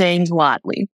Dr. James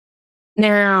Wadley.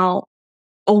 Now,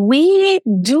 we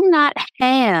do not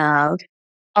have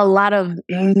a lot of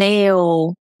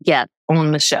male guests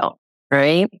on the show,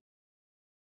 right?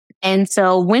 And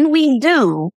so when we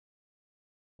do,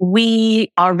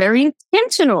 we are very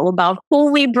intentional about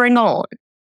who we bring on.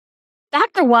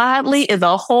 Dr. Wadley is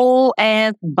a whole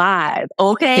ass vibe,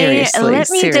 okay? Let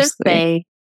me just say,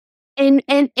 and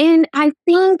I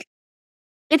think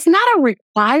it's not a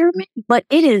requirement, but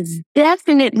it is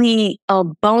definitely a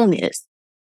bonus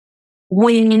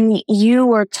when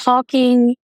you are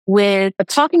talking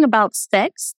about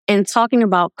sex and talking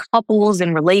about couples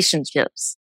and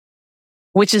relationships,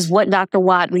 which is what Dr.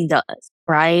 Wadley does,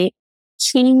 right?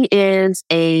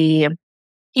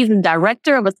 He's a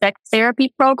director of a sex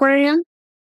therapy program.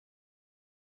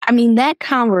 I mean, that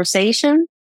conversation,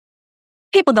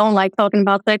 people don't like talking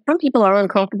about sex. Some people are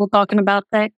uncomfortable talking about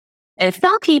sex. And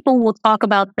some people will talk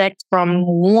about sex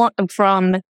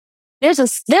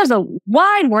there's a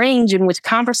wide range in which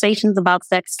conversations about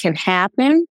sex can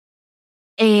happen.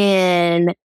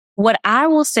 And what I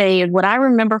will say is what I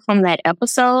remember from that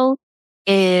episode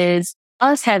is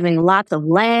us having lots of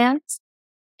laughs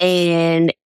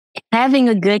and having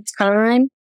a good time,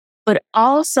 but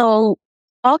also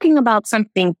talking about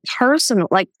something personal,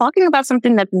 talking about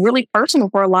something that's really personal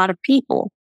for a lot of people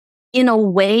in a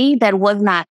way that was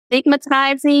not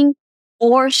stigmatizing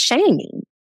or shaming.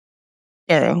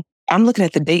 Yeah. I'm looking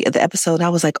at the date of the episode. And I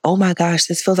was like, oh my gosh,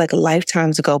 this feels like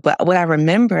lifetimes ago. But what I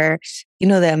remember,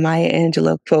 that Maya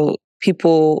Angelou quote,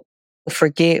 people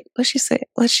forget. What'd she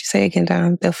say again,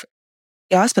 Don?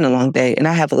 Yeah, it's been a long day and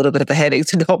I have a little bit of a headache,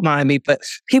 so don't mind me. But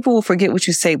people will forget what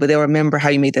you say, but they'll remember how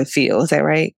you made them feel. Is that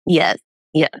right? Yes.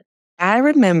 Yeah. I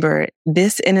remember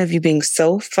this interview being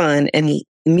so fun and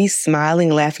me smiling,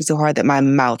 laughing so hard that my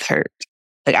mouth hurt.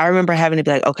 I remember having to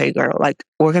be like, okay, girl,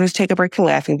 we're going to take a break from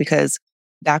laughing because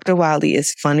Dr. Wadley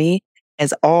is funny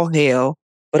as all hell,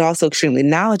 but also extremely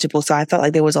knowledgeable. So I felt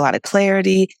like there was a lot of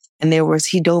clarity and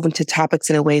he dove into topics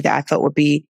in a way that I felt would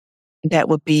be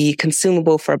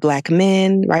consumable for Black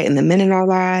men, right? And the men in our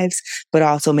lives, but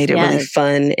also made it really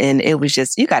fun. And it was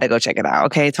just, you got to go check it out.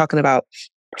 Okay. Talking about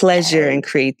pleasure and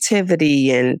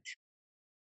creativity and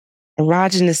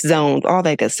erogenous zones, all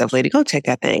that good stuff, lady. Go check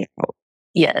that thing out.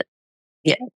 Yeah.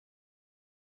 Yeah.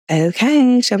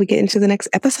 Okay. Shall we get into the next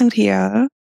episode here?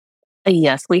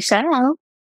 Yes, we shall.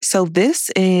 So this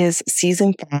is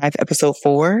season 5, episode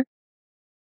 4.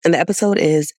 And the episode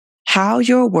is How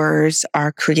Your Words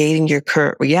Are Creating Your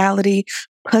Current Reality.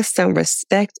 Put some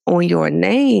respect on your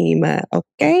name.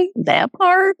 Okay? That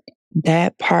part.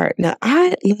 Now,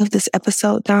 I love this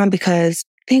episode, Don, because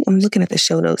I think I'm looking at the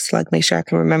show notes to make sure I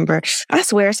can remember. I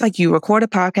swear it's like you record a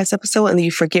podcast episode and then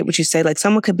you forget what you say.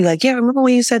 Someone could be like, yeah, remember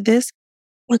when you said this?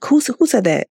 Who said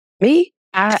that? Me?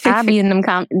 I be in them.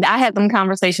 I have them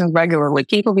conversations regularly.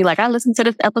 People be like, I listened to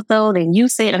this episode and you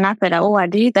said, and I said, oh, I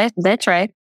did. That's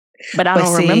right. But I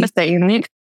don't remember saying it.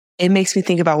 It makes me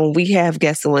think about when we have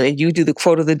guests on and you do the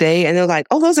quote of the day and they're like,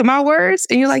 oh, those are my words.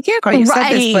 And you're like, yeah, girl, you said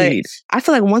this. But I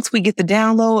feel like once we get the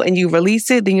download and you release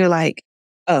it, then you're like,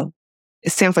 oh,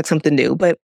 it sounds like something new.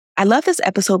 But I love this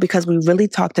episode because we really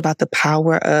talked about the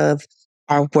power of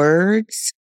our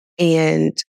words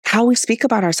and how we speak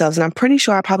about ourselves. And I'm pretty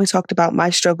sure I probably talked about my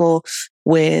struggle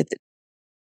with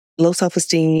low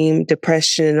self-esteem,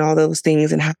 depression, all those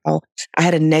things, and how I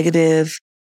had a negative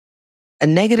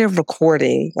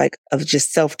recording of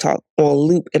just self-talk on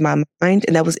loop in my mind.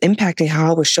 And that was impacting how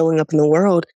I was showing up in the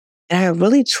world. And I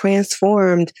really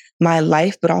transformed my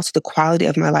life, but also the quality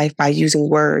of my life by using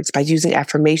words, by using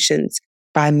affirmations,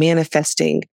 by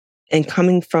manifesting. And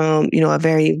coming from, a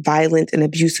very violent and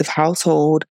abusive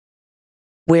household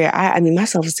where my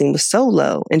self-esteem was so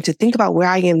low. And to think about where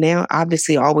I am now,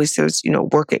 obviously always there's, your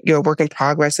work in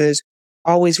progress, there's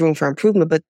always room for improvement.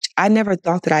 But I never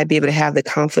thought that I'd be able to have the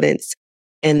confidence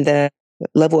and the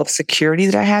level of security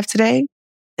that I have today.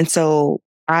 And so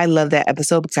I love that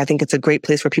episode because I think it's a great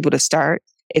place for people to start.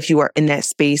 If you are in that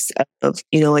space of,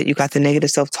 you got the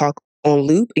negative self-talk on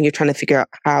loop and you're trying to figure out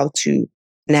how to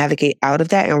navigate out of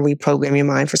that and reprogram your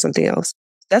mind for something else.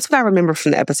 That's what I remember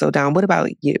from the episode, Dawn. What about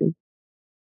you?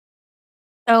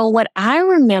 So what I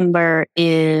remember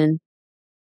is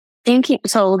thinking,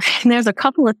 so there's a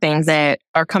couple of things that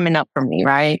are coming up for me,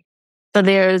 right? So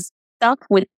there's stuff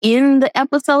within the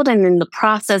episode and then the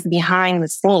process behind the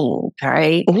scenes,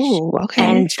 right? Ooh, okay.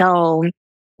 And so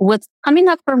what's coming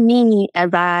up for me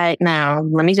now,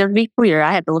 let me just be clear.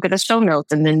 I had to look at the show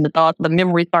notes and then the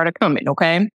memory started coming,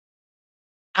 okay?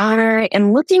 I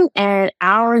am looking at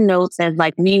our notes as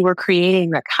like we were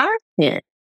creating the content.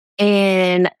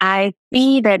 And I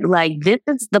see that this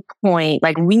is the point,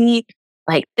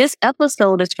 this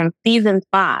episode is from season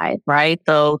 5, right?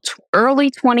 So early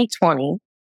 2020.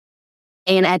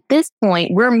 And at this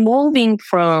point, we're moving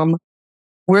from,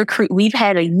 we've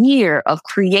had a year of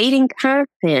creating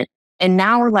content. And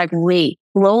now we're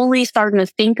slowly starting to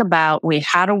think about,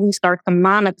 how do we start to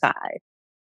monetize?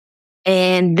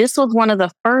 And this was one of the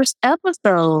first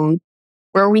episodes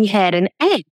where we had an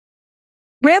ad.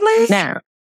 Really? Now,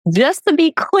 just to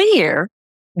be clear,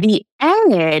 the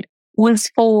ad was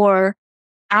for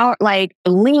our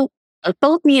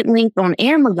associate links on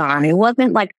Amazon. It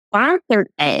wasn't sponsored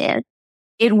ad.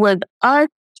 It was us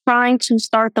trying to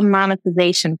start the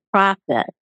monetization process.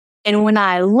 And when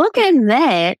I look at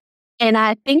that and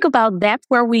I think about that's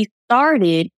where we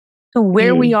started to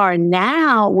where we are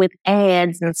now with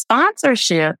ads and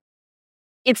sponsorship,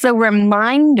 it's a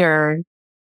reminder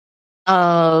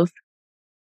of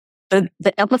the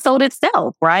episode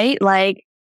itself, right?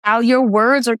 How your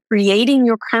words are creating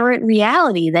your current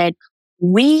reality, that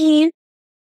we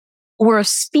were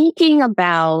speaking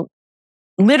about,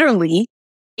 literally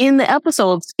in the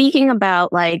episode, speaking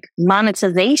about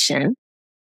monetization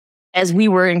as we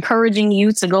were encouraging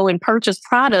you to go and purchase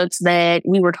products that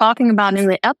we were talking about in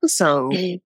the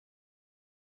episode.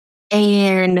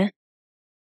 And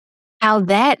how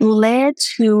that led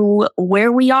to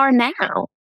where we are now.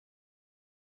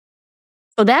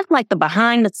 So that's the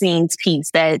behind the scenes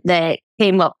piece that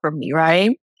came up for me,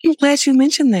 right? I'm glad you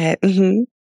mentioned that. Mm-hmm.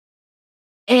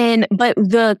 But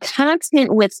the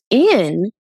content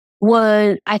within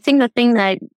was, I think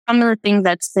some of the things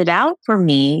that stood out for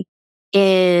me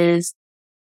is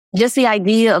just the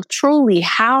idea of truly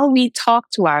how we talk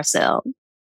to ourselves.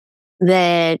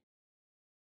 That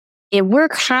if we're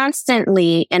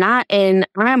constantly, and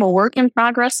I'm a work in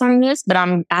progress on this, but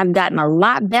I've gotten a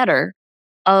lot better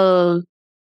of,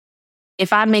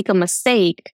 if I make a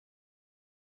mistake,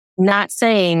 not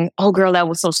saying, "Oh girl, that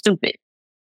was so stupid."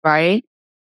 Right?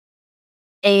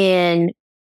 And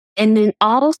then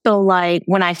also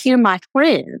when I hear my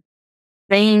friends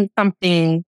saying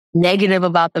something negative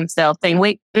about themselves, saying,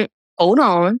 "Wait, hold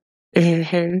on.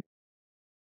 Mm-hmm.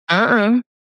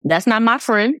 That's not my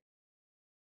friend."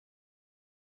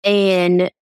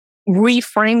 And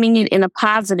reframing it in a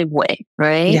positive way,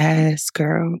 right? Yes,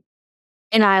 girl.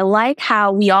 And I like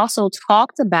how we also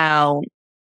talked about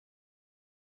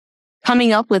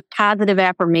coming up with positive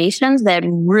affirmations that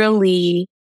really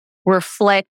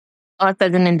reflect us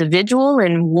as an individual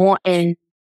and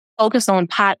focus on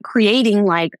creating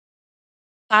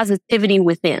positivity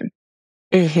within.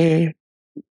 Mm-hmm.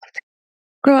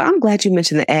 Girl, I'm glad you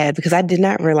mentioned the ad because I did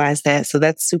not realize that. So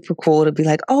that's super cool to be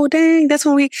oh, dang, that's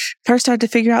when we first started to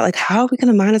figure out how are we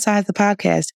going to monetize the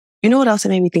podcast? You know what else it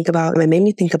made me think about? It made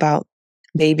me think about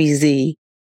baby Z,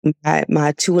 my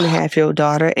 2.5-year-old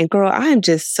daughter. And girl, I am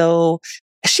just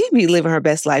she be living her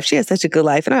best life. She has such a good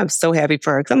life. And I'm so happy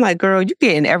for her. Cause I'm girl, you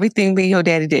getting everything me and your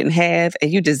daddy didn't have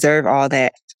and you deserve all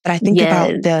that. But I think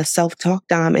about the self-talk,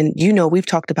 Dom, and we've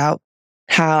talked about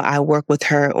how I work with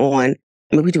her on,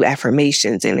 we do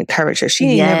affirmations and encourage her. She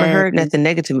ain't never heard nothing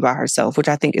negative about herself, which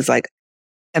I think is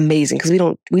amazing because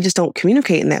we just don't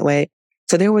communicate in that way.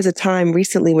 So there was a time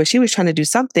recently where she was trying to do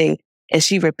something and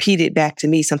she repeated back to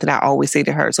me something I always say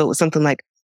to her. So it was something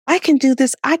I can do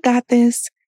this. I got this.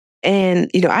 And,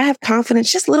 I have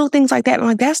confidence, just little things like that.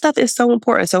 And that stuff is so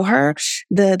important. So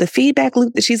the feedback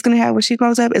loop that she's going to have when she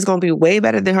grows up is going to be way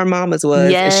better than her mama's was.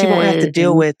 Yes. And she won't have to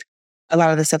deal with a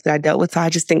lot of the stuff that I dealt with. So I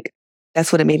just think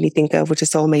that's what it made me think of, which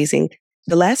is so amazing.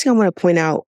 The last thing I want to point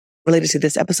out related to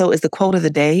this episode is the quote of the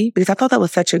day, because I thought that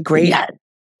was such a great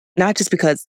not just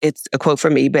because it's a quote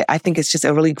from me, but I think it's just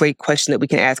a really great question that we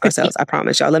can ask ourselves. I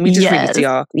promise y'all. Let me just read it to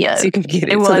y'all so you can get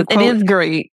it. It is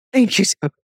great. Thank you.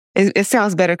 It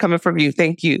sounds better coming from you.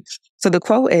 Thank you. So the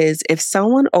quote is, if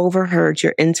someone overheard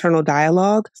your internal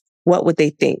dialogue, what would they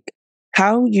think?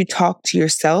 How you talk to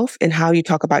yourself and how you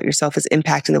talk about yourself is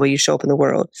impacting the way you show up in the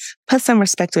world. Put some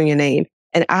respect on your name.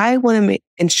 And I want to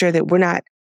ensure that we're not,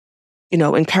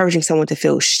 encouraging someone to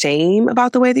feel shame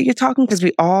about the way that you're talking, because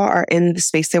we all are in the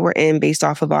space that we're in based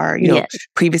off of our,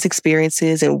 previous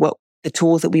experiences and what the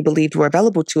tools that we believed were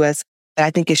available to us. But I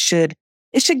think it should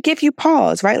give you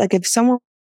pause, right? Like if someone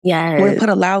were to put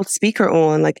a loudspeaker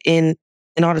on, like in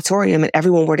an auditorium, and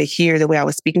everyone were to hear the way I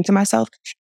was speaking to myself,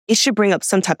 it should bring up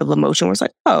some type of emotion where it's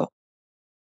like, oh,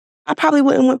 I probably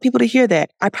wouldn't want people to hear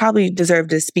that. I probably deserve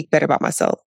to speak better about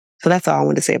myself. So that's all I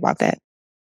wanted to say about that.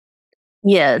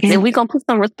 Yes. And we're going to put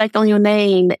some respect on your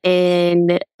name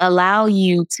and allow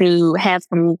you to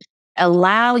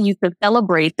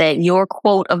celebrate that your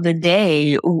quote of the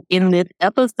day in this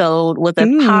episode was as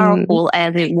powerful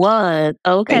as it was.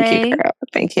 Okay.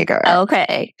 Thank you, girl.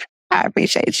 Okay. I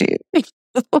appreciate you.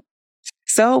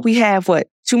 So we have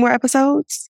 2 more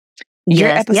episodes? Your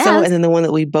episode and then the one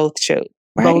that we both chose,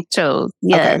 right? Both chose.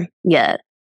 Yes. Okay. Yes.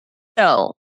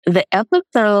 So the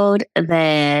episode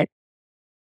that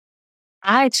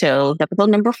I chose,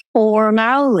 episode number 4 on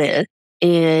our list,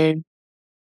 is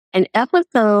an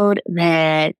episode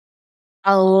that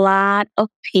a lot of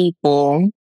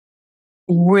people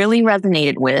really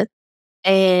resonated with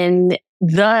and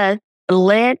thus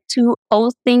led to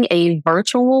hosting a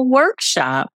virtual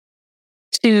workshop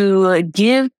to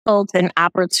give folks an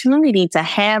opportunity to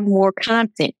have more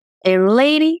content. And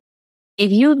lady,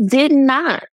 if you did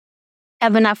not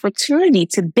have an opportunity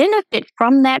to benefit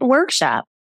from that workshop,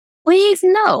 please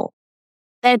know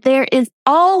that there is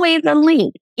always a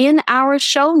link in our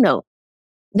show notes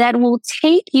that will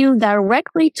take you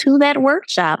directly to that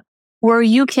workshop where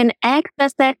you can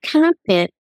access that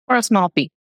content for a small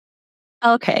fee.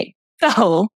 Okay,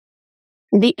 so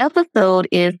the episode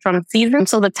is from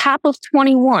the top of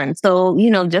 21. So,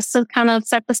 just to kind of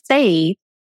set the stage,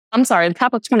 the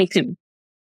top of 22.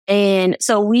 And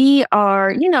so we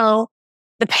are,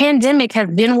 the pandemic has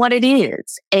been what it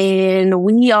is. And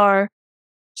we are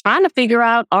trying to figure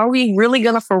out, are we really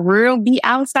going to for real be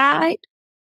outside?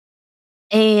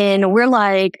 And we're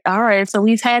like, all right, so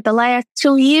we've had the last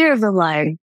 2 years of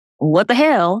like, what the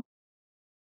hell?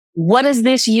 What is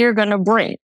this year going to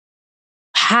bring?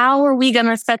 How are we going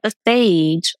to set the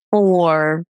stage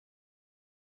for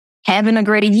having a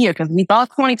great year? Because we thought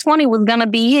 2020 was going to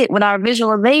be it with our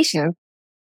visualization.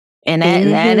 And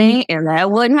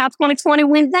that wasn't how 2020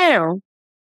 went down.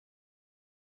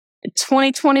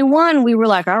 2021, we were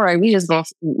like, all right, we just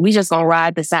gonna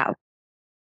ride this out.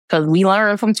 Because we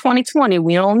learned from 2020,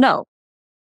 we don't know.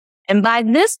 And by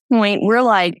this point, we're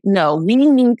like, no, we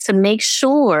need to make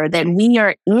sure that we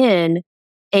are in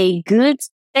a good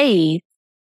state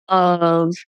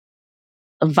of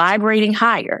vibrating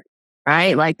higher,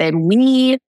 right? Like that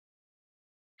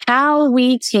how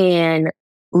we can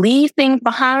leave things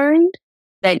behind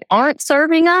that aren't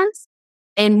serving us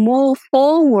and move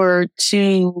forward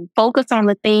to focus on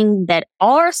the things that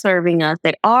are serving us,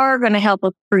 that are going to help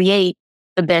us create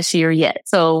the best year yet.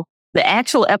 So the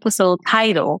actual episode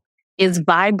title is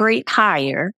Vibrate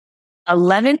Higher,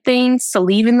 11 Things to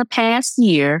Leave in the Past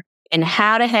Year and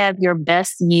How to Have Your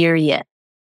Best Year Yet.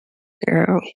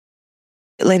 Girl,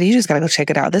 lady, you just got to go check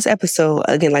it out. This episode,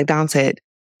 again, like Dom said,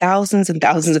 thousands and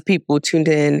thousands of people tuned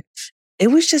in. It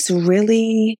was just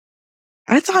really,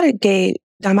 I thought that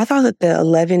the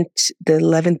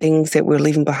 11 things that we're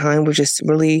leaving behind were just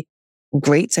really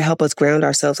great to help us ground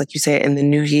ourselves, like you said, in the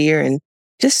new year and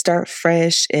just start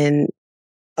fresh and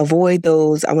avoid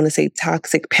those, I want to say,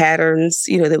 toxic patterns,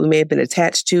 that we may have been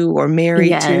attached to or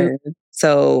married to.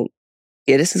 So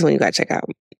yeah, this is one you got to check out.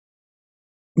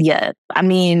 Yes. I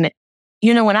mean,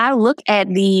 when I look at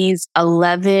these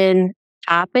 11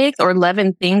 topics or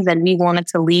 11 things that we wanted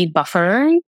to leave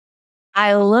behind,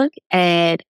 I look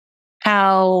at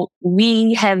how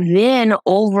we have then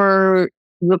over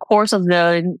the course of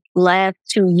the last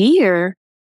 2 years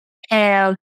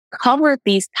have covered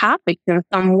these topics in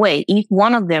some way. Each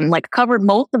one of them, covered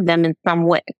most of them in some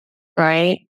way,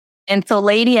 right? And so,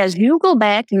 lady, as you go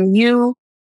back and you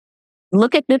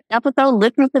look at this episode,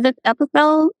 listen to this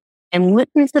episode, and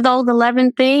listen to those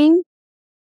 11 things,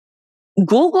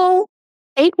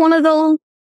 take one of those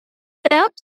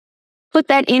steps, put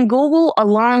that in Google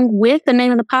along with the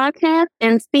name of the podcast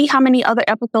and see how many other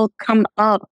episodes come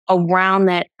up around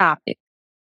that topic.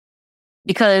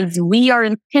 Because we are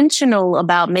intentional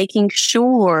about making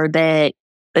sure that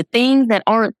The things that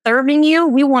aren't serving you,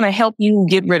 we want to help you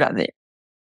get rid of it.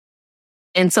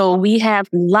 And so we have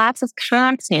lots of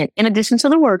content in addition to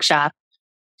the workshop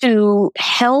to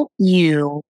help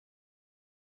you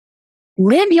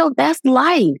live your best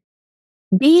life.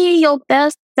 Be your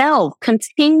best self.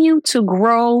 Continue to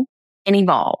grow and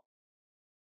evolve.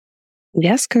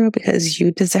 Yes, girl, because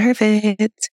you deserve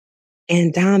it.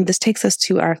 And Dom, this takes us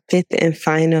to our fifth and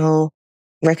final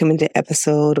recommended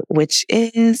episode, which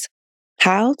is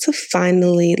how to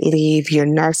finally leave your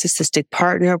narcissistic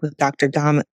partner with Dr.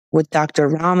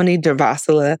 Ramani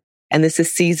Durvasula. And this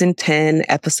is season 10,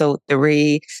 episode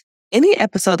 3. Any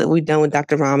episode that we've done with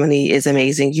Dr. Ramani is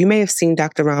amazing. You may have seen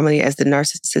Dr. Ramani as the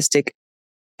narcissism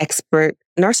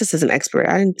expert.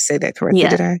 I didn't say that correctly,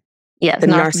 did I? Yeah. The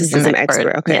narcissism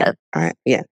expert. Okay. Yes. All right.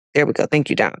 Yeah. There we go. Thank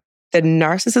you, Dom. The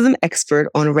narcissism expert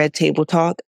on Red Table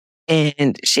Talk.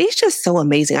 And she's just so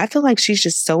amazing. I feel like she's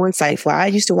just so insightful. I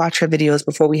used to watch her videos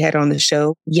before we had on the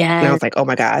show. Yeah. And I was like, oh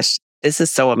my gosh, this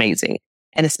is so amazing.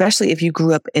 And especially if you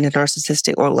grew up in a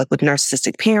narcissistic or like with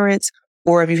narcissistic parents,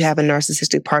 or if you have a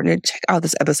narcissistic partner, check out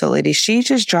this episode, lady. She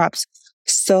just drops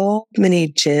so many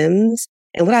gems.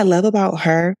 And what I love about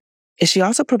her is she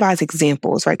also provides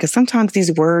examples, right? Because sometimes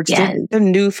these words, they're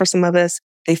new for some of us.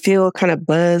 They feel kind of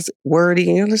buzzwordy.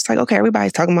 And you're just like, okay,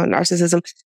 everybody's talking about narcissism.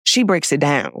 She breaks it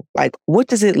down. Like, what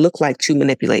does it look like to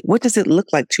manipulate? What does it look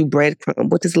like to breadcrumb?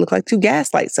 What does it look like to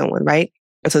gaslight someone, right?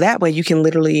 And so that way you can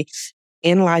literally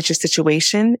analyze your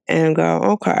situation and go,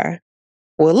 okay,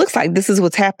 well, it looks like this is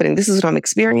what's happening. This is what I'm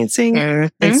experiencing. Mm-hmm.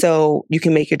 And so you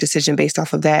can make your decision based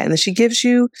off of that. And then she gives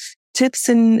you tips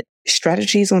and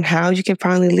strategies on how you can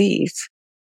finally leave.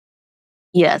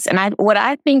 Yes. And what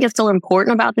I think is so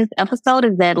important about this episode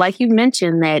is that, like you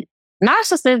mentioned, that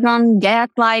narcissism,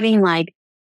 gaslighting, like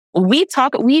we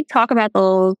talk about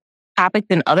those topics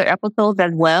in other episodes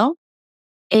as well.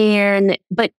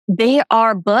 But they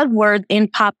are buzzwords in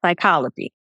pop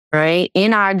psychology, right?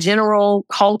 In our general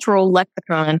cultural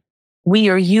lexicon, we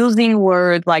are using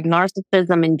words like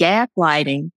narcissism and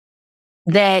gaslighting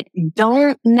that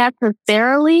don't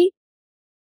necessarily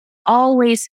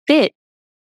always fit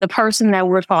the person that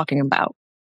we're talking about.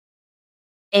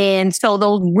 And so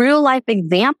those real life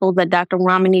examples that Dr.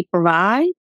 Ramani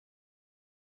provides,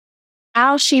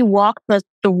 how she walks us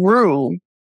through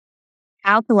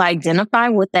how to identify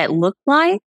what that looks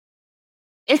like,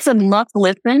 it's a must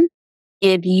listen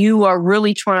if you are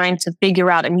really trying to figure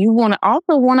out, and you want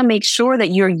to make sure that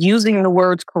you're using the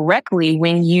words correctly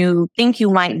when you think you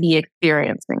might be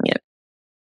experiencing it.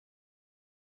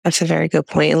 That's a very good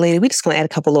point. And lady, we just going to add a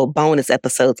couple little bonus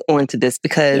episodes onto this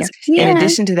because in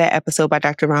addition to that episode by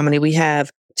Dr. Ramani, we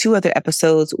have 2 other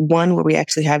episodes. One where we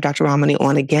actually have Dr. Ramani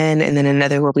on again, and then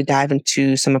another where we dive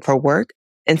into some of her work.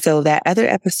 And so that other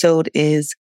episode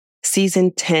is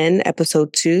season 10,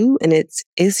 episode 2, and it's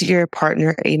Is Your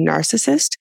Partner a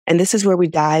Narcissist? And this is where we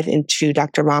dive into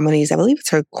Dr. Ramani's, I believe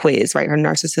it's her quiz, right? Her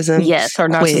narcissism Yes, her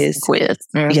narcissism quiz.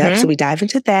 Mm-hmm. Yep. So we dive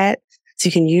into that. So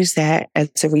you can use that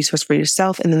as a resource for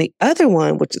yourself. And then the other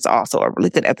one, which is also a really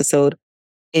good episode,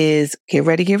 is get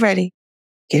ready.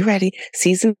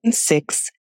 Season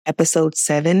 6, episode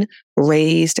 7,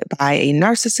 Raised by a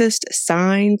Narcissist,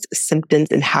 Signs, Symptoms,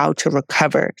 and How to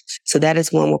Recover. So that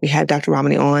is one where we have Dr.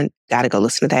 Ramani on. Gotta go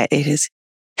listen to that. It has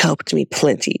helped me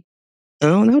plenty. I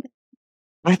don't know.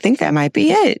 I think that might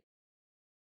be it.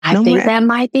 I think that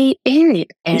might be it.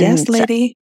 And yes,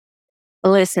 lady.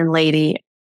 Listen, lady.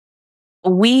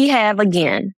 We have,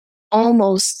 again,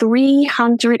 almost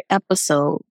 300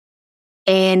 episodes.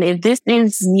 And if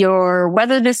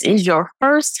whether this is your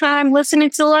first time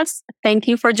listening to us, thank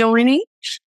you for joining.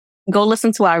 Go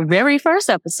listen to our very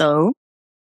first episode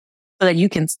so that you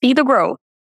can see the growth.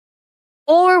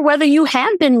 Or whether you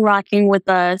have been rocking with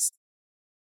us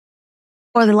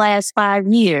for the last 5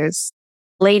 years,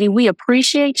 lady, we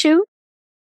appreciate you.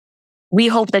 We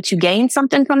hope that you gained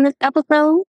something from this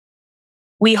episode.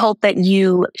 We hope that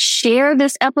you share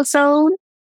this episode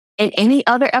and any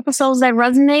other episodes that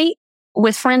resonate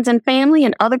with friends and family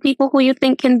and other people who you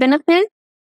think can benefit.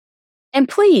 And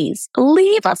please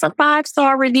leave us a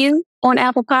 5-star review on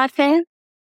Apple Podcasts.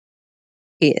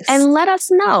 Yes. And let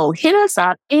us know. Hit us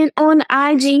up on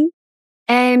IG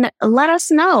and let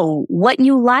us know what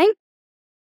you like,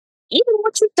 even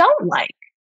what you don't like.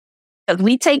 Because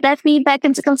we take that feedback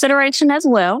into consideration as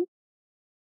well.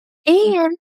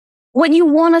 And what you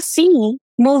want to see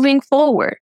moving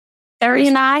forward. Terry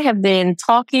and I have been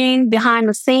talking behind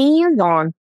the scenes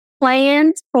on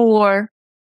plans for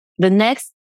the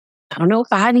next,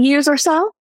 5 years or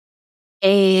so.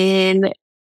 And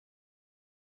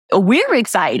we're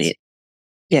excited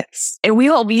Yes. And we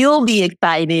hope you'll be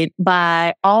excited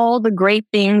by all the great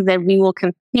things that we will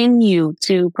continue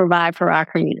to provide for our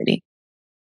community.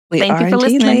 Thank you for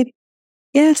listening. Lady.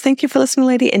 Yes, thank you for listening,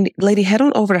 lady. And lady, head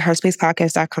on over to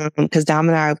herspacepodcast.com because Dom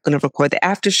and I are going to record the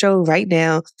after show right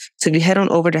now. So if you head on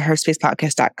over to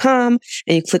herspacepodcast.com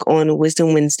and you click on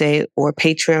Wisdom Wednesday or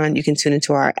Patreon, you can tune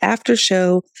into our after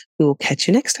show. We will catch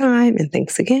you next time. And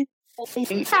thanks again.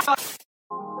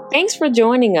 Thanks for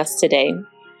joining us today.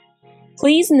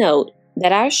 Please note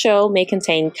that our show may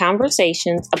contain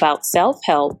conversations about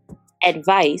self-help,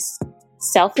 advice,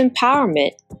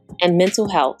 self-empowerment, and mental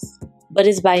health, but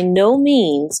is by no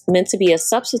means meant to be a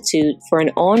substitute for an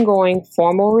ongoing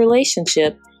formal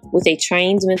relationship with a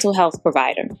trained mental health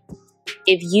provider.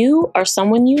 If you or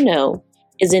someone you know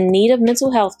is in need of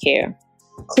mental health care,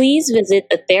 please visit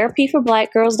the Therapy for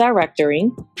Black Girls directory,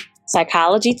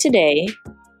 Psychology Today,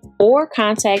 or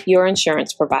contact your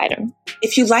insurance provider.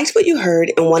 If you liked what you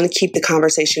heard and want to keep the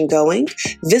conversation going,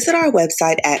 visit our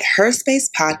website at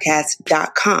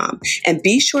herspacepodcast.com and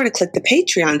be sure to click the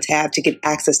Patreon tab to get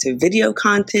access to video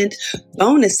content,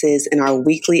 bonuses, and our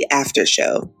weekly after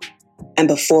show. And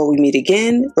before we meet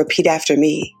again, repeat after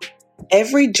me.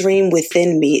 Every dream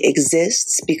within me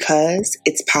exists because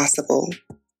it's possible.